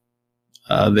hilarious.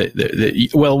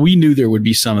 Well, we knew there would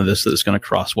be some of this that's going to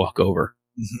crosswalk over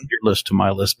your list to my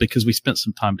list because we spent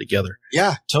some time together.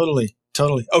 Yeah, totally.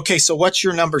 Okay, so what's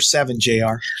your number 7,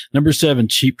 JR? Number 7,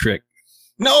 Cheap Trick.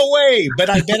 No way, but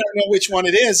I bet I know which one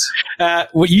it is.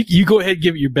 Well, you go ahead and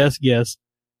give it your best guess.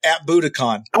 At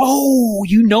Budokan. Oh,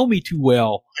 you know me too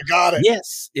well. I got it.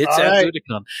 Yes, it's all at right.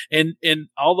 Budokan. And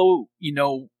although,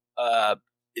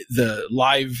 the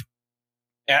live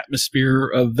atmosphere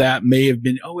of that may have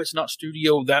been, it's not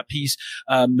studio, that piece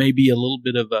may be a little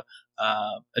bit of a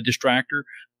distractor.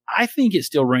 I think it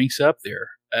still ranks up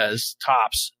there as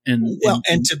tops. And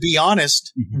to be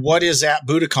honest, what is At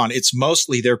Budokan? It's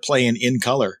mostly they're playing In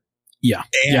Color. Yeah.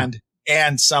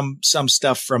 And some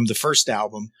stuff from the first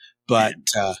album. But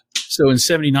so in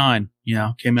 79,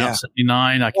 came out in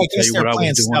 79. I can tell you what I was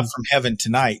doing. Stuff from Heaven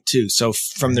Tonight too. So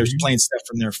they're playing stuff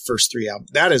from their first 3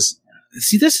 albums. That is,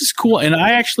 see, this is cool. And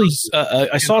I actually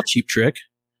I saw Cheap Trick.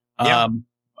 I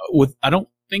don't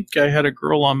think I had a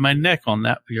girl on my neck on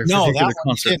that particular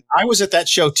concert. I was at that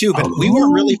show too, but we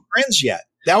weren't really friends yet.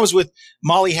 That was with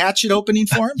Molly Hatchet opening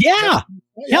for him. Yeah,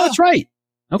 that's right.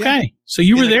 Okay, so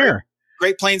you were there.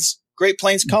 Great Plains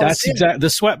Coliseum. That's exactly the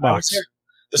Sweatbox.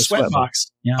 The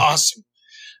Sweatbox. Yeah. Awesome.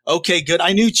 Okay, good.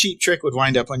 I knew Cheap Trick would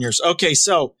wind up on yours. Okay,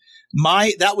 so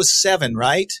that was 7,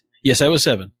 right? Yes, that was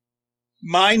 7.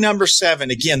 My number 7,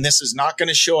 again, this is not going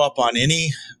to show up on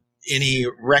any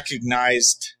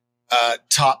recognized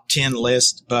top 10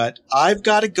 list, but I've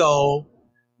got to go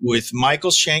with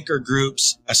Michael Schenker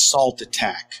Group's Assault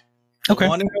Attack. Okay.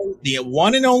 The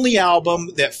one and only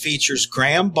album that features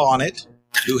Graham Bonnet,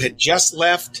 who had just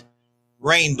left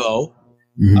Rainbow,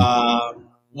 did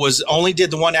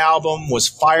the one album, was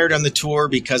fired on the tour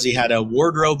because he had a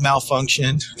wardrobe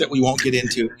malfunction that we won't get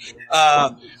into.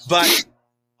 But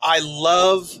I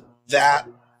love that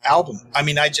album. I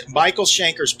mean, Michael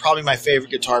Schenker is probably my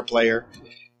favorite guitar player,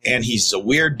 and he's a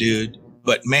weird dude,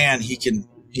 but man, he can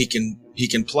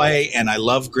play, and I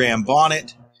love Graham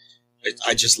Bonnet.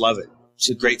 I just love it. It's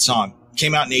a great song.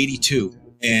 Came out in 82,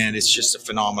 and it's just a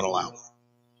phenomenal album.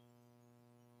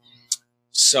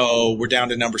 So we're down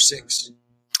to number 6.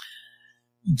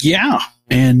 Yeah.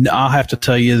 And I'll have to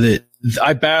tell you that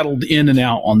I battled in and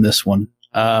out on this one.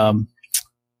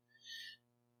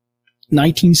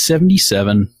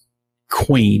 1977,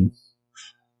 Queen.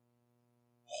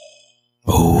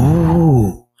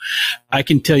 Oh, I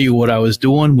can tell you what I was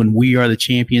doing when We Are the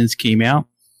Champions came out.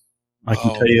 I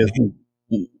can tell you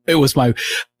it was my,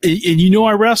 and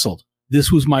I wrestled.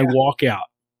 This was my walkout.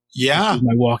 Yeah.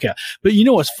 My walkout. But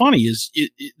what's funny is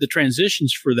the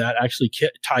transitions for that actually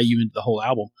tie you into the whole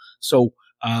album. So,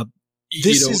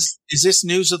 is this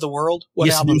News of the World? What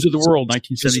yes, album? News of the World,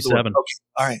 1977. Okay.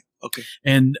 All right. Okay.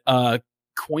 And,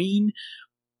 Queen,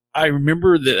 I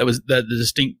remember that it was the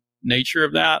distinct nature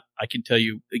of that. I can tell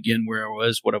you again where I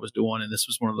was, what I was doing. And this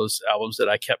was one of those albums that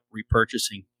I kept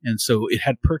repurchasing. And so it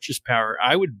had purchase power.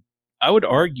 I would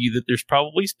argue that there's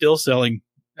probably still selling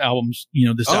albums,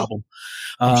 this album.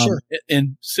 Sure.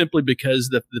 And simply because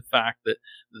the fact that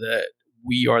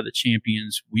We Are the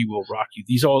Champions, We Will Rock You.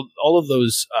 These all of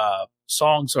those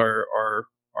songs are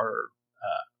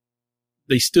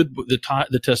they stood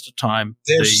the test of time.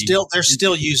 They're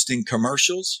still used in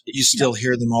commercials. You still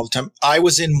hear them all the time. I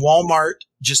was in Walmart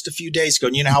just a few days ago,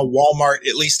 and you know how Walmart,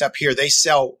 at least up here, they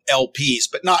sell LPs,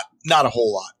 but not a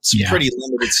whole lot. It's pretty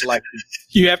limited selection.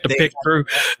 You have to pick through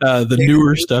the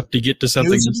newer stuff to get to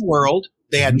something. News of the World.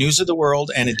 They had News of the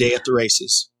World and A Day at the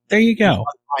Races. There you go.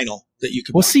 Vinyl that you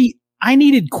could Well, buy. see, I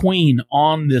needed Queen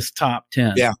on this top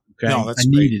 10. Yeah. Okay? No, that's I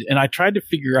great. needed, and I tried to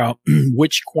figure out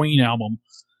which Queen album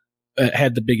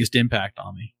had the biggest impact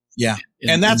on me. Yeah.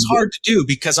 And that's hard to do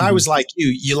because I was like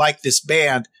you like this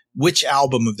band. Which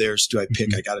album of theirs do I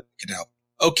pick? I got to pick it out.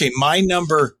 Okay.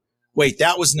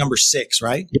 That was number 6,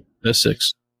 right? Yep, that's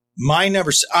 6. My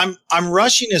number, I'm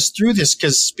rushing us through this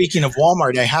because speaking of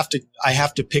Walmart, I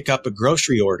have to pick up a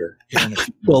grocery order.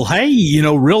 Well, hey,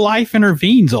 real life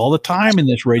intervenes all the time in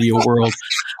this radio world.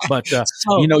 But,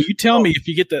 you tell me if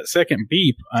you get that second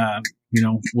beep, I'll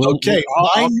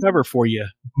cover for you.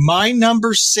 My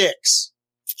number 6,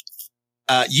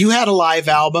 you had a live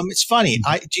album. It's funny.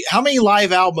 How many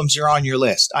live albums are on your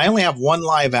list? I only have one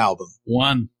live album.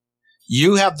 One.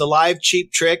 You have the live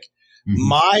Cheap Trick. Mm-hmm.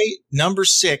 My number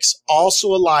 6, also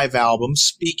a live album.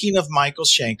 Speaking of Michael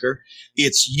Schenker,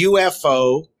 it's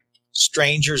UFO,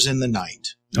 Strangers in the Night.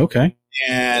 Okay.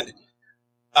 And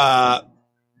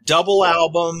double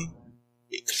album.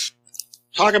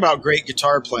 Talk about great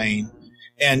guitar playing.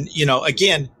 And,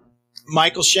 again,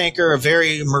 Michael Schenker, a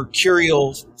very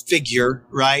mercurial figure,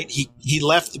 right? He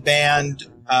left the band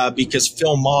because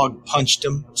Phil Mogg punched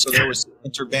him. So there was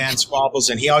inter-band squabbles.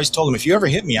 And he always told him, if you ever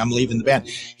hit me, I'm leaving the band.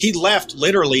 He left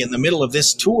literally in the middle of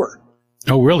this tour.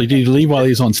 Oh, really? Did he leave while he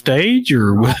was on stage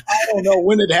or what? I don't know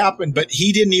when it happened, but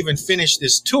he didn't even finish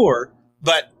this tour.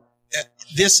 But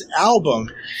this album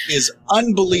is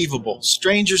unbelievable.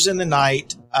 Strangers in the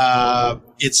Night.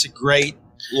 It's a great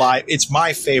live. It's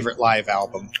my favorite live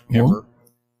album ever.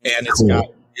 And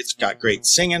it's got great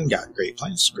singing, got great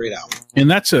playing. It's a great album. And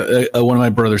that's one of my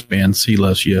brother's bands. He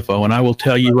loves UFO. And I will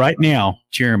tell you right now,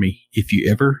 Jeremy, if you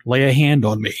ever lay a hand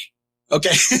on me,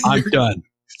 okay, I'm done.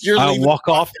 I'll walk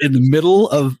off in the middle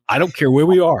of, I don't care where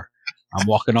we are. I'm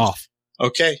walking off.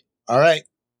 Okay. All right.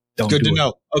 Good to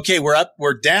know. Okay.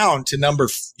 We're down to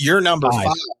your number 5.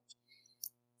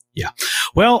 Yeah.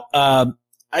 Well,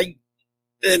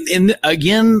 and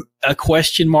again, a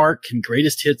question mark. Can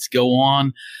greatest hits go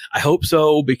on? I hope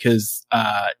so, because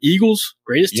Eagles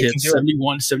greatest hits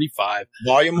 71 to 75.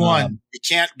 Volume 1. You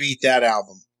can't beat that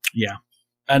album. Yeah.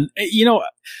 And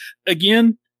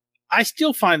again, I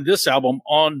still find this album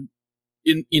on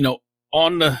the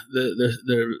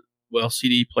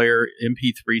CD player,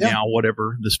 MP3 now,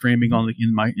 whatever, the streaming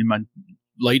in my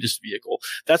latest vehicle.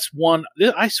 That's one.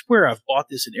 I swear I've bought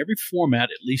this in every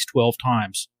format at least 12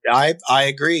 times. I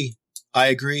agree.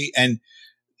 And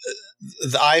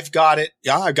I've got it.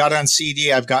 Yeah, I got it on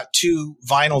CD. I've got 2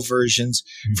 vinyl versions.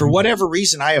 Mm-hmm. For whatever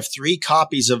reason, I have 3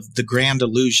 copies of The Grand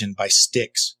Illusion by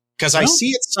Styx because I see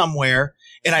it somewhere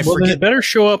and I forget. Then it better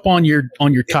show up on your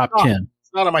top 10.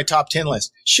 It's not on my top 10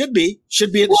 list. Should be.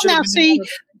 Now see,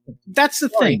 that's the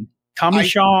thing. Tommy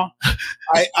Shaw.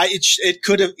 It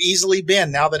could have easily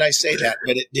been, now that I say that,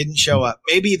 but it didn't show up.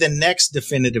 Maybe the next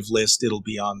definitive list, it'll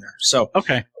be on there. So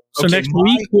okay. So next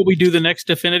week, will we do the next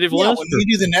definitive list? When we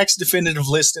do the next definitive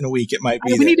list in a week, it might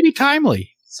be. We need to be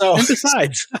timely. So, and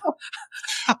besides,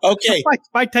 okay,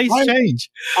 my taste change.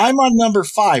 I'm on number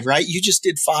 5, right? You just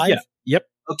did 5. Yeah. Yep.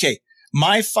 Okay,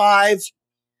 my 5,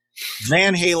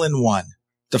 Van Halen 1,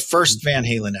 the first Van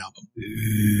Halen album.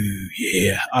 Ooh,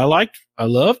 yeah, I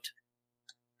loved.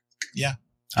 Yeah,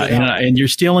 and you're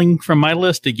stealing from my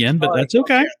list again, but that's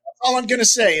okay. That's all I'm gonna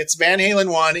say. It's Van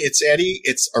Halen 1. It's Eddie.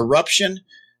 It's Eruption.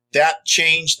 That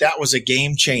changed. That was a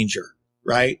game changer,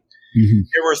 right? Mm-hmm.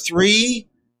 There were three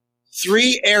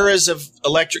eras of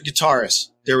electric guitarists.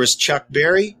 There was Chuck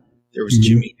Berry. There was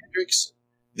Jimi Hendrix.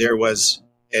 There was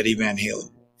Eddie Van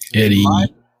Halen. Eddie.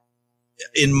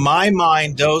 In my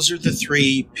mind, those are the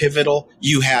 3 pivotal.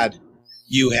 You had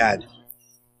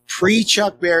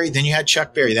pre-Chuck Berry, then you had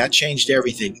Chuck Berry. That changed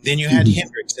everything. Then you had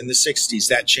Hendrix in the 60s.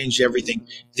 That changed everything.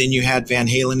 Then you had Van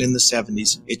Halen in the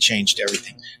 70s. It changed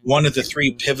everything. One of the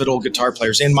 3 pivotal guitar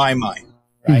players in my mind.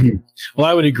 Right? Mm-hmm. Well,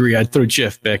 I would agree. I'd throw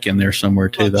Jeff Beck in there somewhere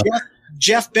too, though.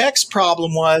 Jeff Beck's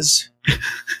problem was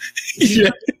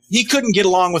he couldn't get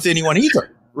along with anyone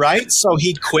either. Right? So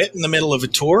he'd quit in the middle of a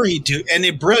tour.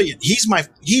 And brilliant.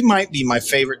 He might be my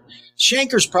favorite.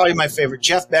 Schenker's probably my favorite.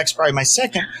 Jeff Beck's probably my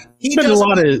second. He does a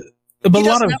lot of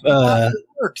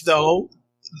work, though.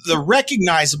 The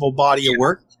recognizable body of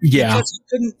work. Yeah,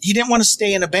 he didn't want to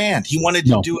stay in a band. He wanted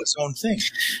to do his own thing.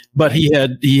 But he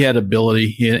had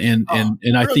ability, and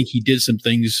I think he did some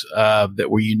things that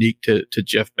were unique to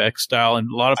Jeff Beck's style.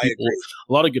 And a lot of people,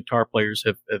 a lot of guitar players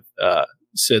have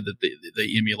said that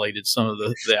they emulated some of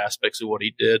the aspects of what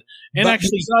he did. And but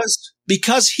actually,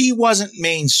 because he wasn't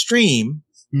mainstream,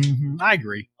 I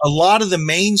agree. A lot of the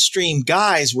mainstream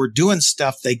guys were doing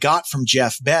stuff they got from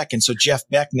Jeff Beck. And so Jeff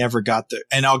Beck never got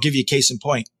and I'll give you a case in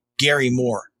point, Gary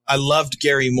Moore. I loved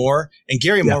Gary Moore, and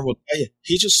Gary Moore will tell you,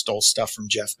 he just stole stuff from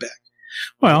Jeff Beck.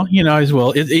 Well, as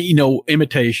well,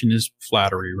 imitation is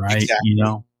flattery, right? Exactly.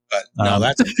 But no,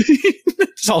 that's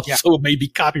it's also maybe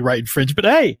copyright infringement, but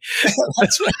hey,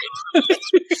 that's right.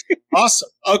 Awesome.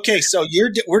 Okay, so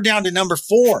we're down to number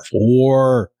 4.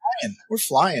 We're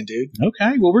flying, dude.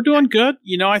 Okay, well, we're doing good.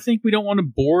 I think we don't want to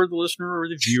bore the listener or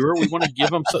the viewer. We want to give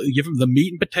them the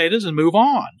meat and potatoes and move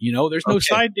on. There's no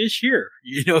side dish here.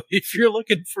 If you're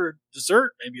looking for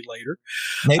dessert, maybe later.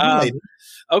 Maybe later.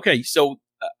 Okay, so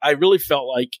I really felt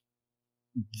like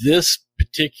this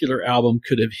particular album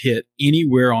could have hit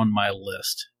anywhere on my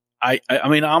list. I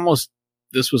mean,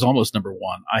 this was almost number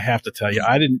 1. I have to tell you,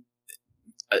 I didn't.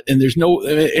 And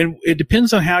and it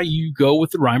depends on how you go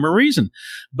with the rhyme or reason.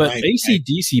 But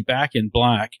AC/DC Back in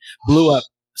Black blew up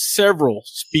several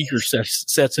speaker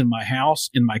sets in my house,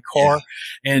 in my car,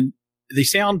 and they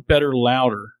sound better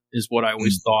louder is what I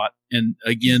always thought. And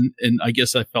again, and I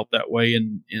guess I felt that way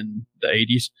in the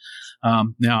 80s.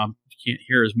 Now I can't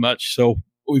hear as much, so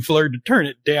we've learned to turn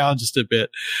it down just a bit.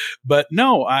 But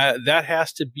no, that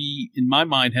has to be, in my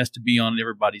mind, has to be on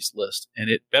everybody's list, and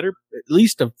it better at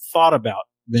least have thought about.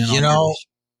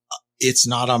 It's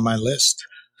not on my list.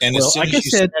 And well, like I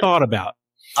said, thought about.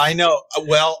 I know.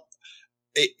 Well,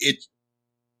 it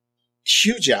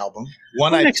huge album.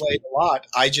 One I played a lot.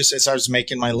 As I was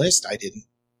making my list, I didn't.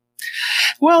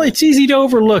 Well, it's easy to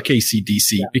overlook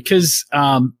AC/DC because,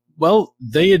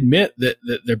 they admit that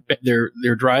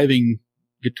their driving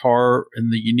guitar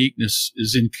and the uniqueness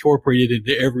is incorporated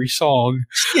into every song.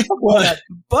 But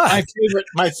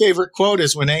my favorite quote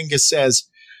is when Angus says,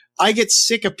 "I get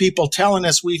sick of people telling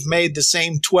us we've made the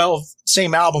same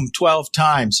album 12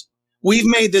 times. We've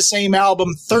made the same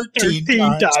album 13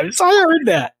 times. I heard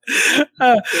that.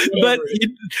 But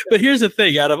here's the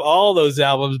thing: out of all those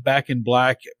albums, Back in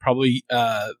Black, probably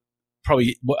I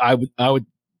would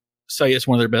say it's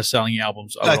one of their best-selling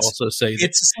albums. I would also say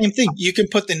it's the same thing. You can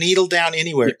put the needle down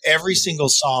anywhere. Every single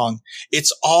song,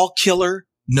 it's all killer,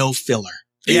 no filler.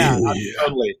 Yeah,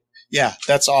 totally. Yeah,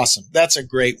 that's awesome. That's a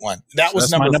great one. That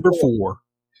was my number 4.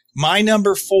 My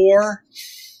number 4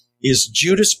 is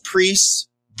Judas Priest's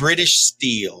British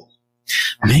Steel.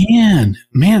 Man.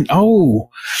 Oh,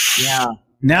 yeah.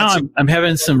 Now I'm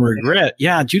having some regret.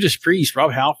 Yeah, Judas Priest,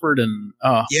 Rob Halford, and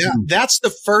that's the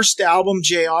first album,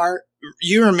 JR.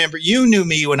 You knew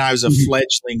me when I was a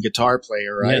fledgling guitar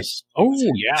player, right? Yes. Oh,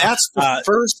 yeah. That's the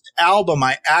first album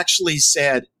I actually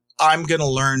said, I'm going to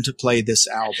learn to play this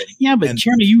album. Yeah, but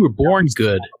Jeremy, you were born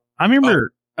good. I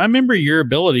remember your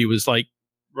ability was like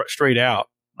straight out.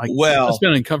 Like, it's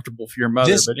been uncomfortable for your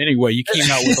mother, but anyway, you came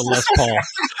out with a Les Paul.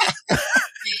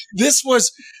 This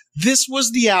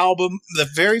was the album. The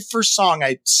very first song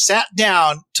I sat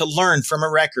down to learn from a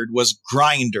record was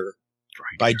Grinder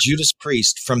by Judas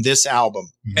Priest from this album.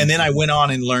 Mm-hmm. And then I went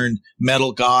on and learned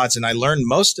Metal Gods, and I learned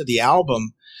most of the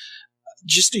album.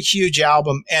 Just a huge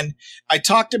album. And I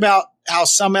talked about how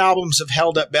some albums have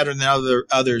held up better than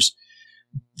others.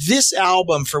 This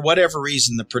album, for whatever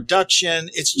reason, the production,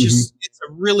 it's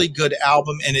a really good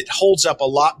album, and it holds up a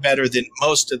lot better than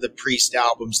most of the Priest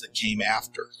albums that came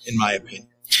after, in my opinion.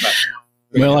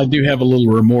 Well, I do have a little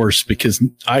remorse because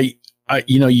I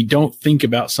you don't think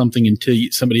about something until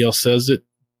somebody else says it.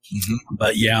 Mm-hmm.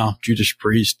 But yeah, Judas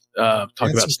Priest, talk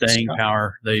about staying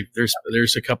power.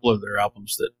 There's a couple of their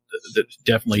albums that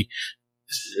definitely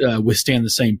withstand the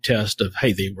same test of,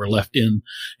 hey, they were left in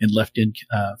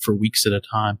for weeks at a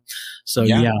time. So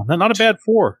yeah, not a bad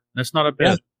 4. That's not a bad.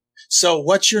 Yeah. So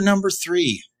what's your number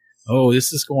 3? Oh,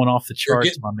 this is going off the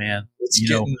charts, my man.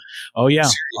 Oh yeah.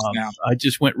 I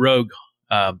just went rogue.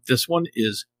 This one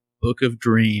is Book of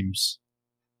Dreams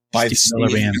by Steve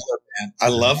Miller Band. I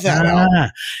love that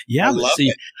album. Yeah, but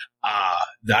see,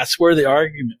 that's where the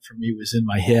argument for me was in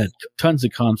my head. Tons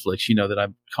of conflicts, that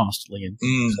I'm constantly in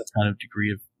some kind of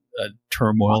degree of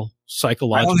turmoil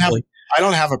psychologically. I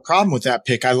don't have a problem with that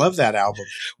pick. I love that album.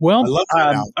 Well, I love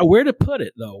that album. Where to put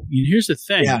it, though? Here's the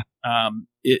thing. Yeah.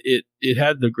 It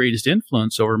had the greatest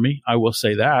influence over me. I will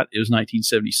say that. It was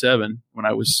 1977 when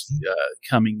I was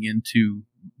coming into,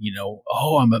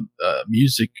 I'm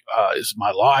music is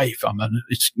my life.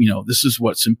 This is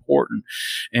what's important.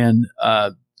 And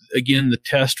again, the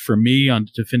test for me on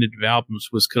definitive albums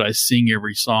was, could I sing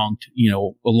every song,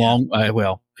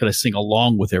 could I sing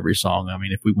along with every song? I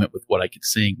mean, if we went with what I could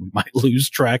sing, we might lose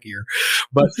track here,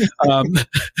 but,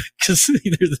 cause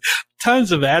there's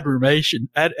tons of admiration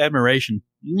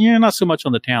Yeah, not so much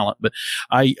on the talent, but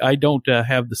I don't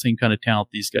have the same kind of talent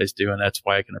these guys do, and that's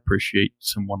why I can appreciate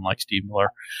someone like Steve Miller.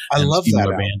 I love Steve that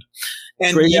Miller album. band.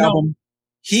 And Great album.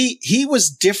 He was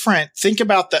different. Think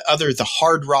about the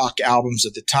hard rock albums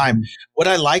at the time. What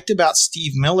I liked about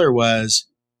Steve Miller was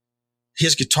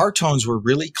his guitar tones were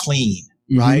really clean,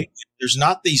 right? There's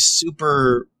not these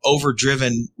super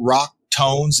overdriven rock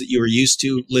tones that you were used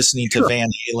to listening to Van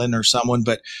Halen or someone,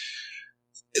 but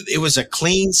it was a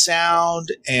clean sound,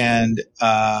 and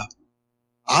I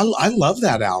love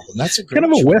that album. That's a great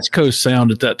kind of a West Coast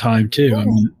sound at that time too. I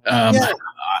mean,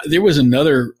 there was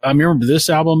another. I remember this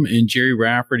album and Jerry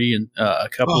Rafferty and a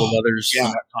couple of others. Yeah,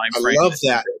 in that time I frame love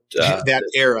that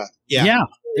era. Yeah,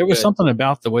 there was something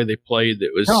about the way they played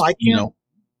that was,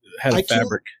 had a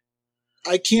fabric.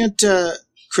 I can't.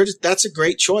 That's a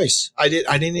great choice. I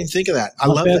didn't even think of that. I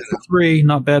love that. For three,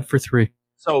 not bad for three.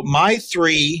 So my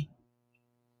three.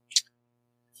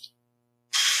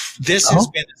 This has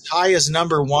been as high as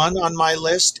number 1 on my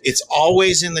list. It's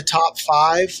always in the top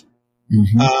 5.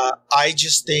 I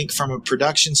just think from a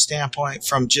production standpoint,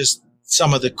 from just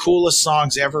some of the coolest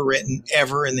songs ever written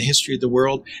ever in the history of the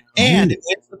world. And it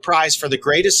wins the prize for the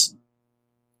greatest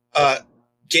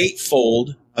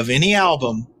gatefold of any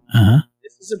album.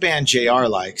 This is a band JR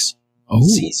likes.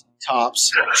 ZZ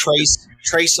Top's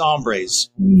Trace Hombres.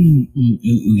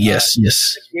 Yes.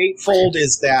 The gatefold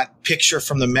is that picture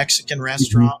from the Mexican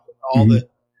restaurant with all the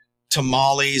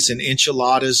tamales and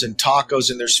enchiladas and tacos,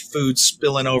 and there's food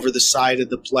spilling over the side of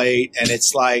the plate, and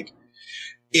it's like,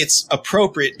 it's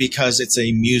appropriate because it's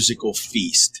a musical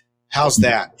feast. How's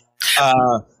that?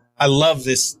 I love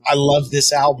this. I love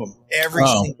this album. Every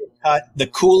single cut, the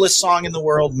coolest song in the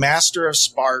world, Master of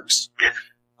Sparks.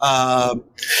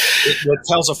 It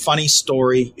tells a funny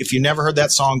story. If you never heard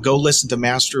that song, go listen to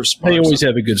Master of Sparks. They always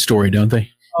have a good story, don't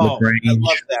they? I love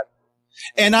that.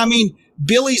 And I mean,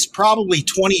 Billy's probably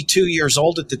 22 years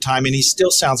old at the time, and he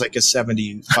still sounds like a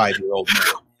 75-year-old man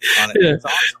on it. It's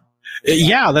awesome.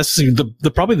 Yeah, that's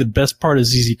the probably the best part of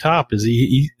ZZ Top is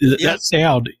that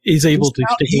sound is able to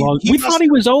stick along. We thought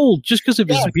he was old just because of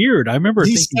his beard. I remember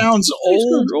he thinking, sounds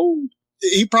old.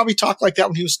 He probably talked like that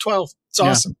when he was 12. It's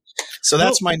awesome. So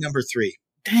that's my number 3.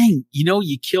 Dang,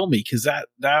 you kill me because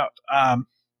that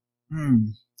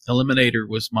Eliminator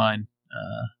was mine.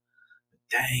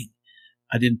 Dang,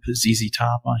 I didn't put ZZ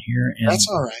Top on here. And, that's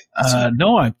all right.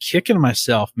 No, I'm kicking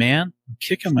myself, man. I'm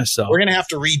kicking myself. We're gonna have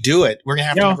to redo it. We're gonna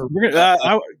have to have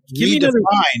give me another.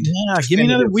 Give me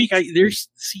another week.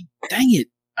 Dang it!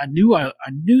 I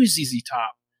knew ZZ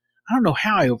Top. I don't know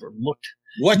how I overlooked.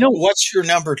 What's your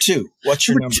number 2? What's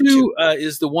your number 2?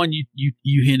 Is the one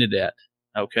you hinted at.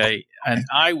 Okay, and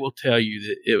I will tell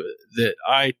you that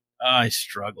I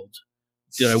struggled.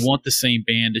 Did I want the same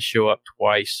band to show up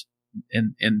twice?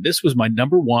 And this was my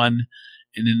number 1,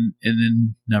 and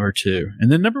then number 2, and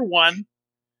then number 1,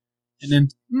 and then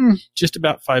just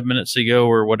about 5 minutes ago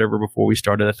or whatever before we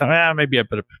started, I thought maybe I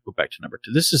better go back to number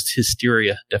 2. This is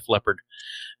Hysteria, Def Leppard,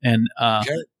 and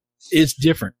it's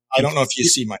different. I don't know if you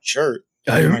see my shirt.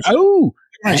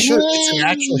 My shirt. It's an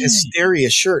actual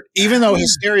Hysteria shirt, even though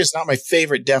Hysteria is not my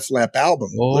favorite Def Leppard album.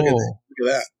 Look at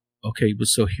that. Okay, but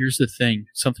so here's the thing.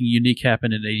 Something unique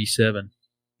happened in 1987,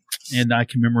 and I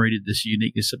commemorated this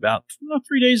uniqueness about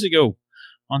 3 days ago.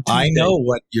 On Tuesday. I know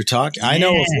what you're talking. I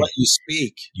know of what you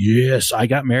speak. Yes, I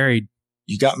got married.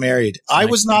 You got married. I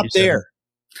was not there.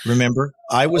 Remember,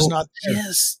 I was not there.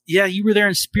 Yes, yeah, you were there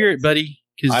in spirit, buddy.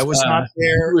 I was not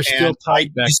there. You were still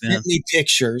tight back then. You sent me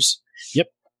pictures. Yep,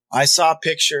 I saw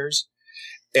pictures,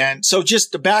 and so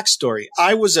just the backstory.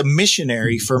 I was a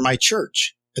missionary for my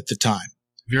church at the time.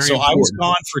 Very important. I was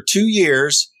gone for 2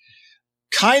 years,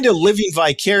 kind of living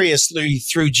vicariously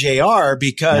through JR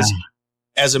because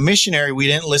as a missionary, we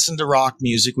didn't listen to rock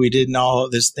music. We didn't all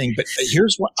of this thing. But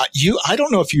here's what I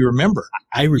don't know if you remember.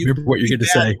 I remember what you're going to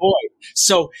say. Boy.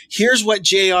 So here's what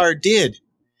JR did.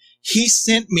 He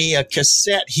sent me a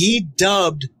cassette. He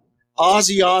dubbed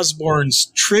Ozzy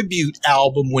Osbourne's tribute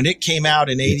album when it came out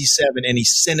in 87, and he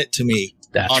sent it to me.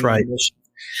 That's right.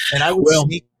 And I would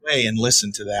sneak away and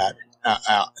listen to that.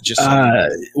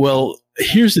 Well,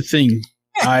 here's the thing.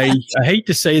 I hate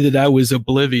to say that I was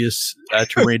oblivious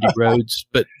to Randy Rhoads,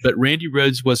 but Randy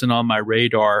Rhoads wasn't on my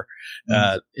radar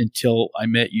until I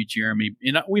met you, Jeremy.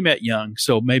 And we met young,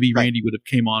 so maybe Randy would have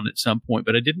came on at some point,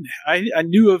 but I didn't. I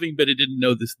knew of him, but I didn't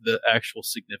know the actual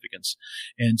significance.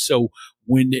 And so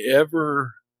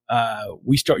whenever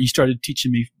you started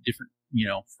teaching me different,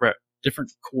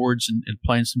 different chords and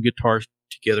playing some guitars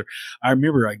together. I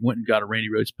remember I went and got a Randy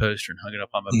Rhoads poster and hung it up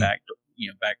on my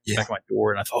back at my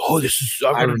door, and I thought, this is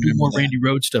I want to do more Randy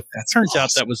Rhoads stuff. Turns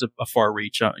out that was a far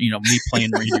reach. Me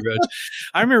playing Randy Rhoads.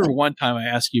 I remember one time I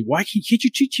asked you, why can't you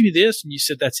teach me this? And you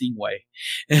said that's Ingwe.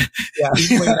 Yeah.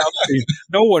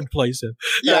 No one plays him.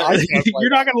 Yeah, you're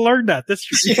not going to learn that.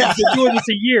 You've been doing this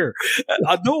a year.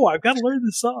 No, I've got to learn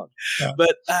this song. Yeah.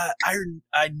 But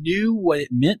I knew what it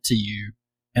meant to you.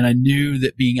 And I knew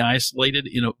that being isolated,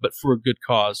 but for a good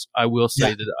cause, I will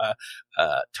say that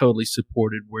I totally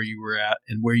supported where you were at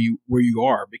and where you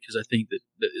are, because I think that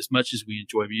as much as we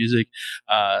enjoy music,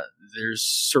 there's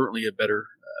certainly a better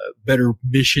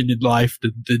mission in life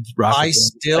than rock.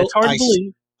 It's hard to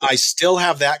believe. I still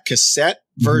have that cassette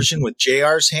version with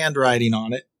JR's handwriting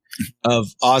on it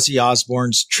of Ozzy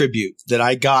Osbourne's tribute that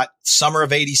I got summer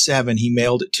of '87. He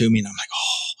mailed it to me, and I'm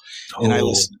like, and I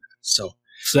listened to it.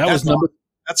 So that was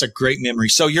That's a great memory.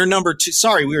 So your number 2,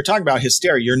 sorry, we were talking about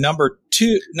Hysteria. Your number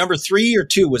 3 or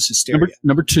 2 was Hysteria.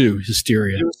 Number 2,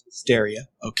 Hysteria. It was Hysteria.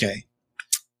 Okay.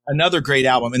 Another great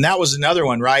album. And that was another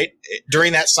one, right?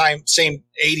 During that same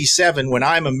 87, when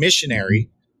I'm a missionary,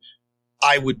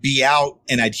 I would be out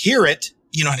and I'd hear it,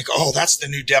 and I'd go, that's the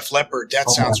new Def Leppard. That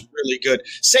sounds really good.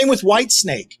 Same with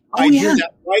Whitesnake. I'd hear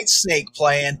that Whitesnake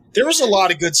playing. There was a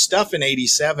lot of good stuff in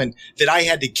 87 that I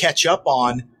had to catch up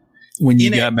on. When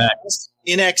you got back.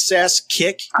 In Excess,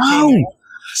 Kick.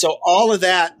 So all of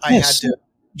that I had to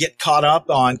get caught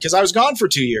up on because I was gone for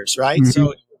 2 years, right? Mm-hmm.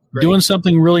 So doing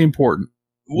something really important.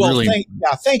 Well,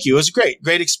 thank you. It was a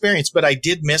great experience, but I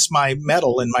did miss my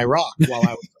metal and my rock while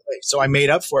I was away. So I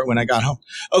made up for it when I got home.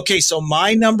 Okay, so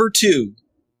my number 2,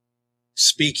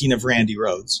 speaking of Randy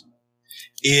Rhoads,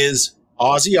 is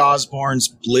Ozzy Osbourne's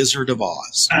Blizzard of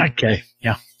Oz. Okay,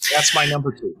 yeah. That's my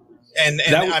number 2. And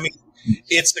I mean,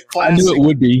 it's the classic. I knew it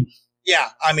would be. Yeah,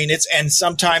 I mean and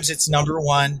sometimes it's number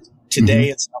 1. Today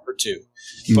it's number 2,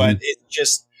 but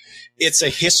it's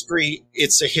history,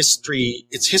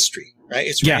 right?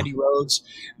 It's Randy Rhoads.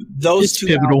 Those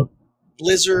two albums,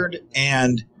 Blizzard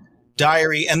and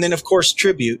Diary, and then of course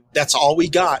Tribute. That's all we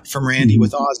got from Randy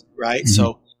with Ozzy, right?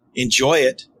 So enjoy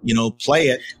it, play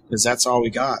it because that's all we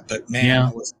got. But man,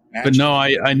 it was magical. But no,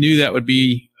 I knew that would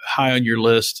be high on your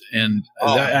list, and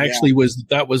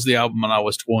that was the album I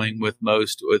was toying with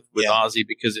most with Ozzy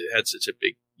because it had such a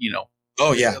big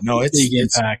it's big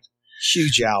impact.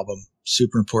 Huge album,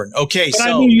 super important. Okay, but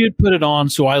I knew you'd put it on,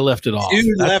 so I left it off.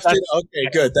 You left it. Okay,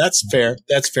 good. That's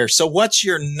fair. So what's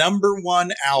your number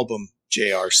 1 album,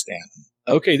 J.R. Stanton?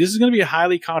 Okay, this is going to be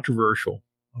highly controversial.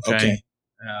 Okay.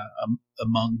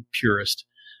 Among purists,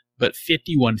 but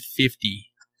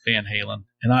 5150 Van Halen,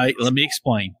 and let me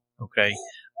explain. Okay.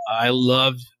 I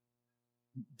loved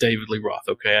David Lee Roth.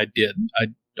 Okay, I did.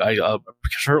 I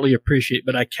certainly appreciate,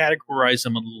 but I categorize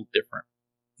them a little different.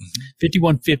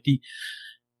 5150.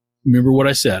 Remember what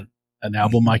I said? An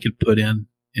album I could put in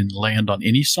and land on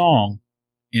any song,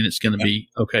 and it's going to be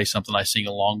something I sing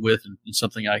along with, and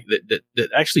something that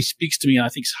actually speaks to me, and I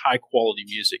think is high quality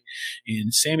music.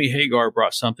 And Sammy Hagar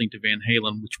brought something to Van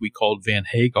Halen, which we called Van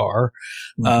Hagar.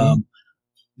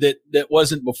 That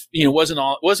wasn't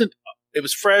it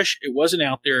was fresh. It wasn't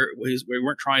out there. We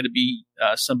weren't trying to be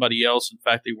somebody else. In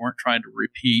fact, they weren't trying to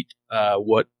repeat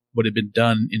what had been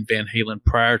done in Van Halen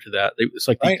prior to that. It's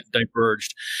like they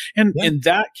diverged. And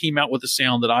that came out with a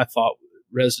sound that I thought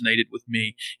resonated with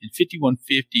me. And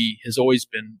 5150 has always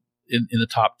been in the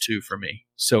top 2 for me.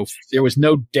 So there was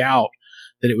no doubt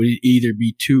that it would either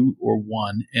be 2 or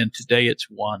 1. And today it's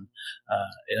 1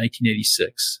 in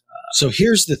 1986. So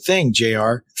here's the thing,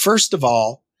 JR. First of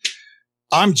all,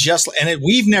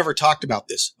 we've never talked about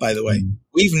this, by the way.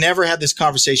 We've never had this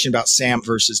conversation about Sam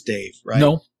versus Dave, right?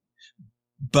 No.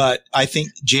 But I think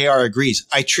JR agrees.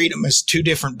 I treat them as 2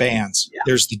 different bands. Yeah.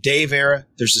 There's the Dave era.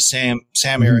 There's the Sam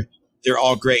era. They're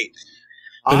all great.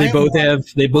 But they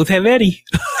both have Eddie.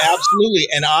 Absolutely.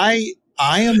 And I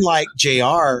am like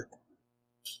JR.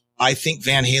 I think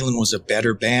Van Halen was a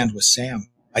better band with Sam.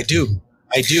 I do.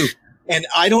 And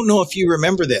I don't know if you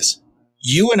remember this.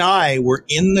 You and I were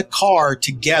in the car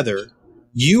together.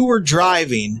 You were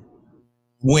driving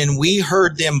when we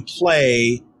heard them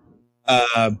play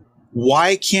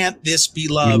Why Can't This Be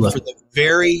Love for the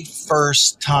very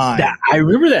first time. I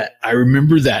remember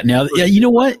that. Now, you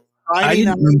know what? I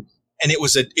didn't. And it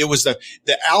was the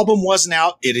album wasn't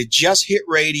out. It had just hit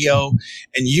radio,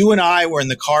 and you and I were in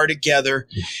the car together,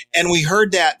 and we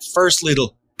heard that first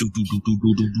little. And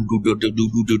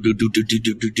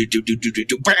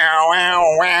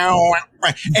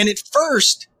at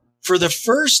first, for the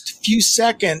first few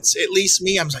seconds, at least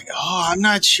me, I was like, I'm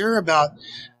not sure about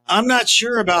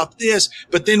this.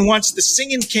 But then once the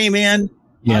singing came in,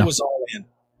 I was all in.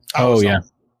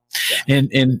 Yeah.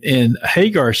 And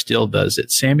Hagar still does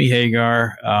it. Sammy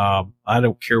Hagar. I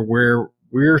don't care where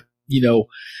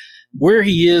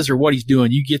he is or what he's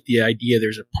doing. You get the idea.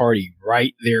 There's a party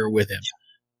right there with him.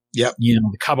 Yep.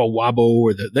 The Cabo Wabo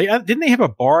or didn't they have a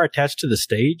bar attached to the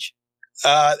stage?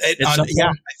 I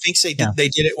think they did. They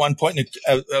did at one point.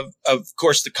 And of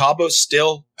course, the Cabo's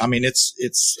still. I mean, it's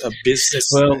a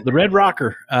business. Well, the Red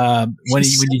Rocker. When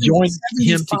you join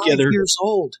him together, years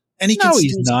old, and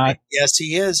he's not. Yes,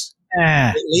 he is.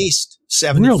 At least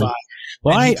 75. Really?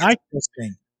 Well, I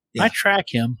track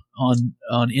him on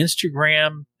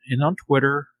Instagram and on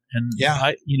Twitter. And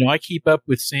I keep up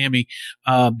with Sammy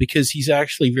because he's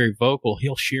actually very vocal.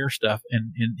 He'll share stuff,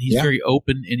 and he's very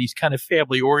open, and he's kind of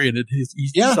family oriented.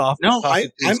 He's soft. No,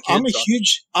 I'm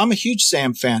a huge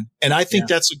Sam fan, and I think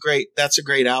that's a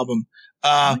great album.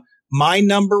 My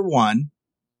number one,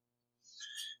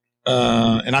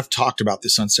 and I've talked about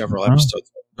this on several episodes,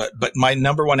 but my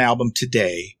number one album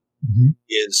today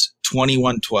is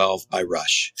 2112 by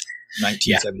Rush,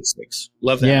 1976.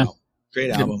 Love that album.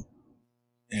 Great album.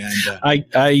 And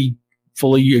I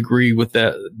fully agree with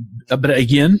that. But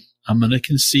again, I'm going to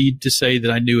concede to say that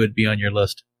I knew it'd be on your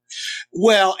list.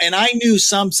 Well, and I knew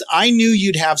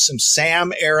you'd have some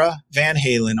Sam era Van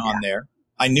Halen on there.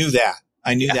 I knew that.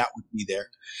 That would be there.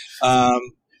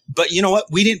 But you know what?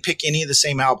 We didn't pick any of the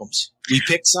same albums. We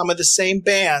picked some of the same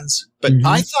bands, but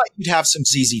I thought you'd have some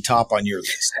ZZ Top on your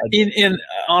list. And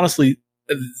honestly,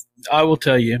 I will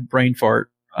tell you, brain fart.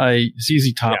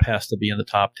 ZZ Top has to be in the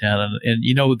top 10. And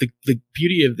the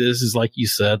beauty of this is, like you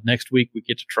said, next week we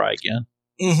get to try again.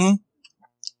 Mm-hmm.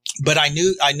 But I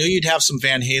knew you'd have some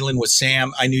Van Halen with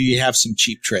Sam. I knew you'd have some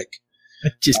Cheap Trick.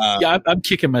 I'm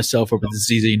kicking myself over the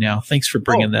ZZ now. Thanks for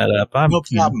bringing that up. No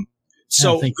problem.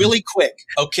 So really quick.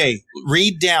 Okay.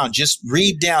 Read down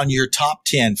your top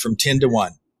 10 from 10 to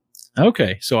 1.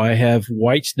 Okay. So I have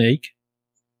Whitesnake,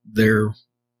 their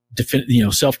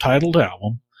self-titled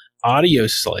album. Audio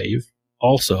Slave,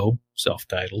 also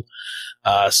self-titled.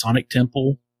 Sonic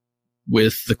Temple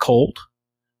with The Cult.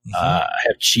 I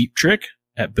have Cheap Trick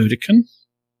at Budokan.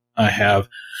 I have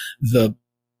the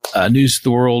News of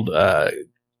the World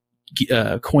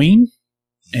Queen.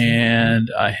 And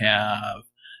I have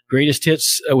Greatest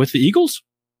Hits with the Eagles.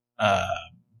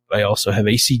 I also have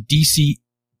AC/DC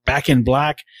Back in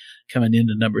Black coming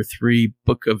into number 3,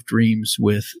 Book of Dreams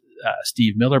with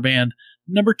Steve Miller Band.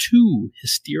 Number 2,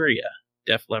 Hysteria,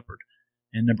 Def Leppard.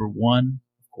 And number 1,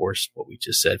 of course, what we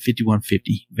just said,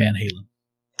 5150, Van Halen.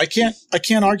 I can't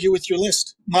argue with your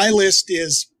list. My list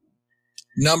is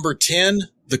number 10,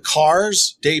 The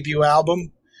Cars debut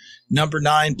album. Number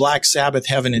 9, Black Sabbath,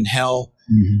 Heaven and Hell.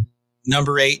 Mm-hmm.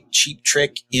 Number 8, Cheap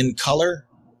Trick, In Color.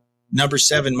 Number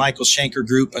 7, Michael Schenker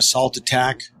Group, Assault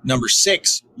Attack. Number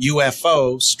 6,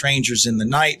 UFO, Strangers in the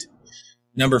Night.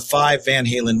 Number 5, Van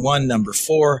Halen 1. Number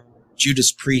 4,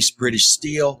 Judas Priest, British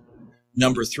Steel.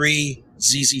 Number 3,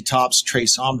 ZZ Top's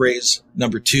Tres Hombres.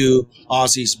 Number 2,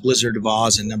 Ozzy's Blizzard of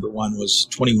Oz. And number 1 was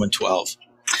 2112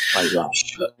 by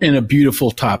Rush. In a beautiful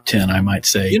top 10, I might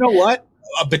say. You know what?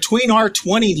 Between our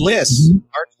 20 lists,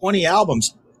 our 20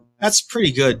 albums, that's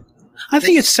pretty good. I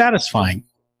think it's satisfying.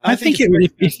 I think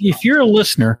if you're a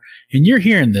listener and you're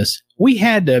hearing this, we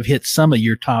had to have hit some of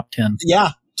your top 10.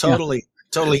 Yeah, totally.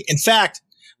 Totally. In fact,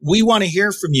 we want to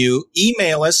hear from you.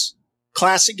 Email us.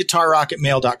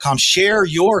 ClassicGuitarRock@mail.com. Share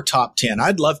your top 10.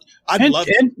 I'd love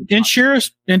and share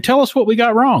us and tell us what we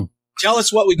got wrong. Tell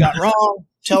us what we got wrong.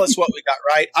 Tell us what we got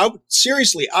right. I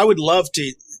would love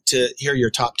to hear your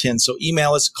top 10. So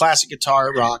email us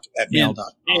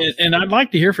ClassicGuitarRock@mail.com. And I'd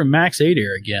like to hear from Max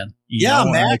Adair again.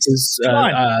 Max.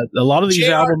 A lot of these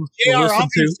albums JR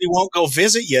obviously won't go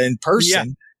visit you in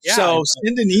person. Yeah. So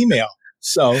send an email.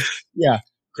 So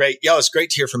great. Yeah, it's great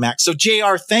to hear from Max. So,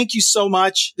 JR, thank you so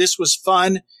much. This was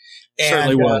fun. And,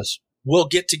 certainly was. We'll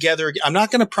get together. I'm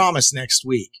not going to promise next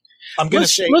week. I'm going to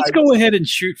say. Let's go ahead and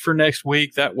shoot for next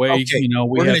week. That way, we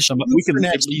have some. We can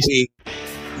next week.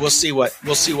 We'll see what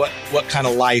kind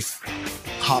of life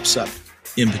hops up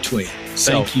in between.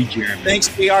 So, thank you, Jeremy. Thanks,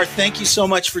 JR. Thank you so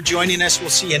much for joining us. We'll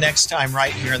see you next time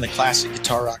right here in the Classic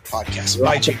Guitar Rock Podcast.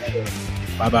 Bye, JR.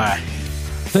 Bye-bye.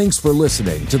 Thanks for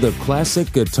listening to the Classic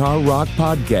Guitar Rock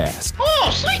Podcast.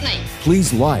 Oh, sweetly.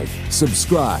 Please like,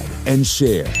 subscribe, and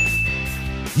share.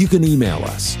 You can email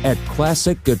us at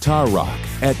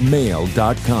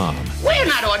classicguitarrock@mail.com. We're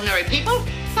not ordinary people.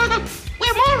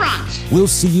 We're morons. We'll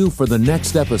see you for the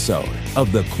next episode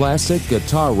of the Classic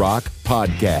Guitar Rock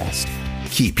Podcast.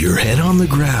 Keep your head on the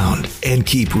ground and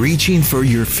keep reaching for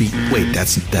your feet. Wait,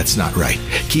 that's not right.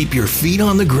 Keep your feet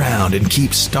on the ground and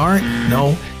keep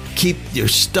keep your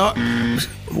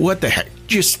what the heck?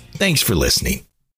 Just thanks for listening.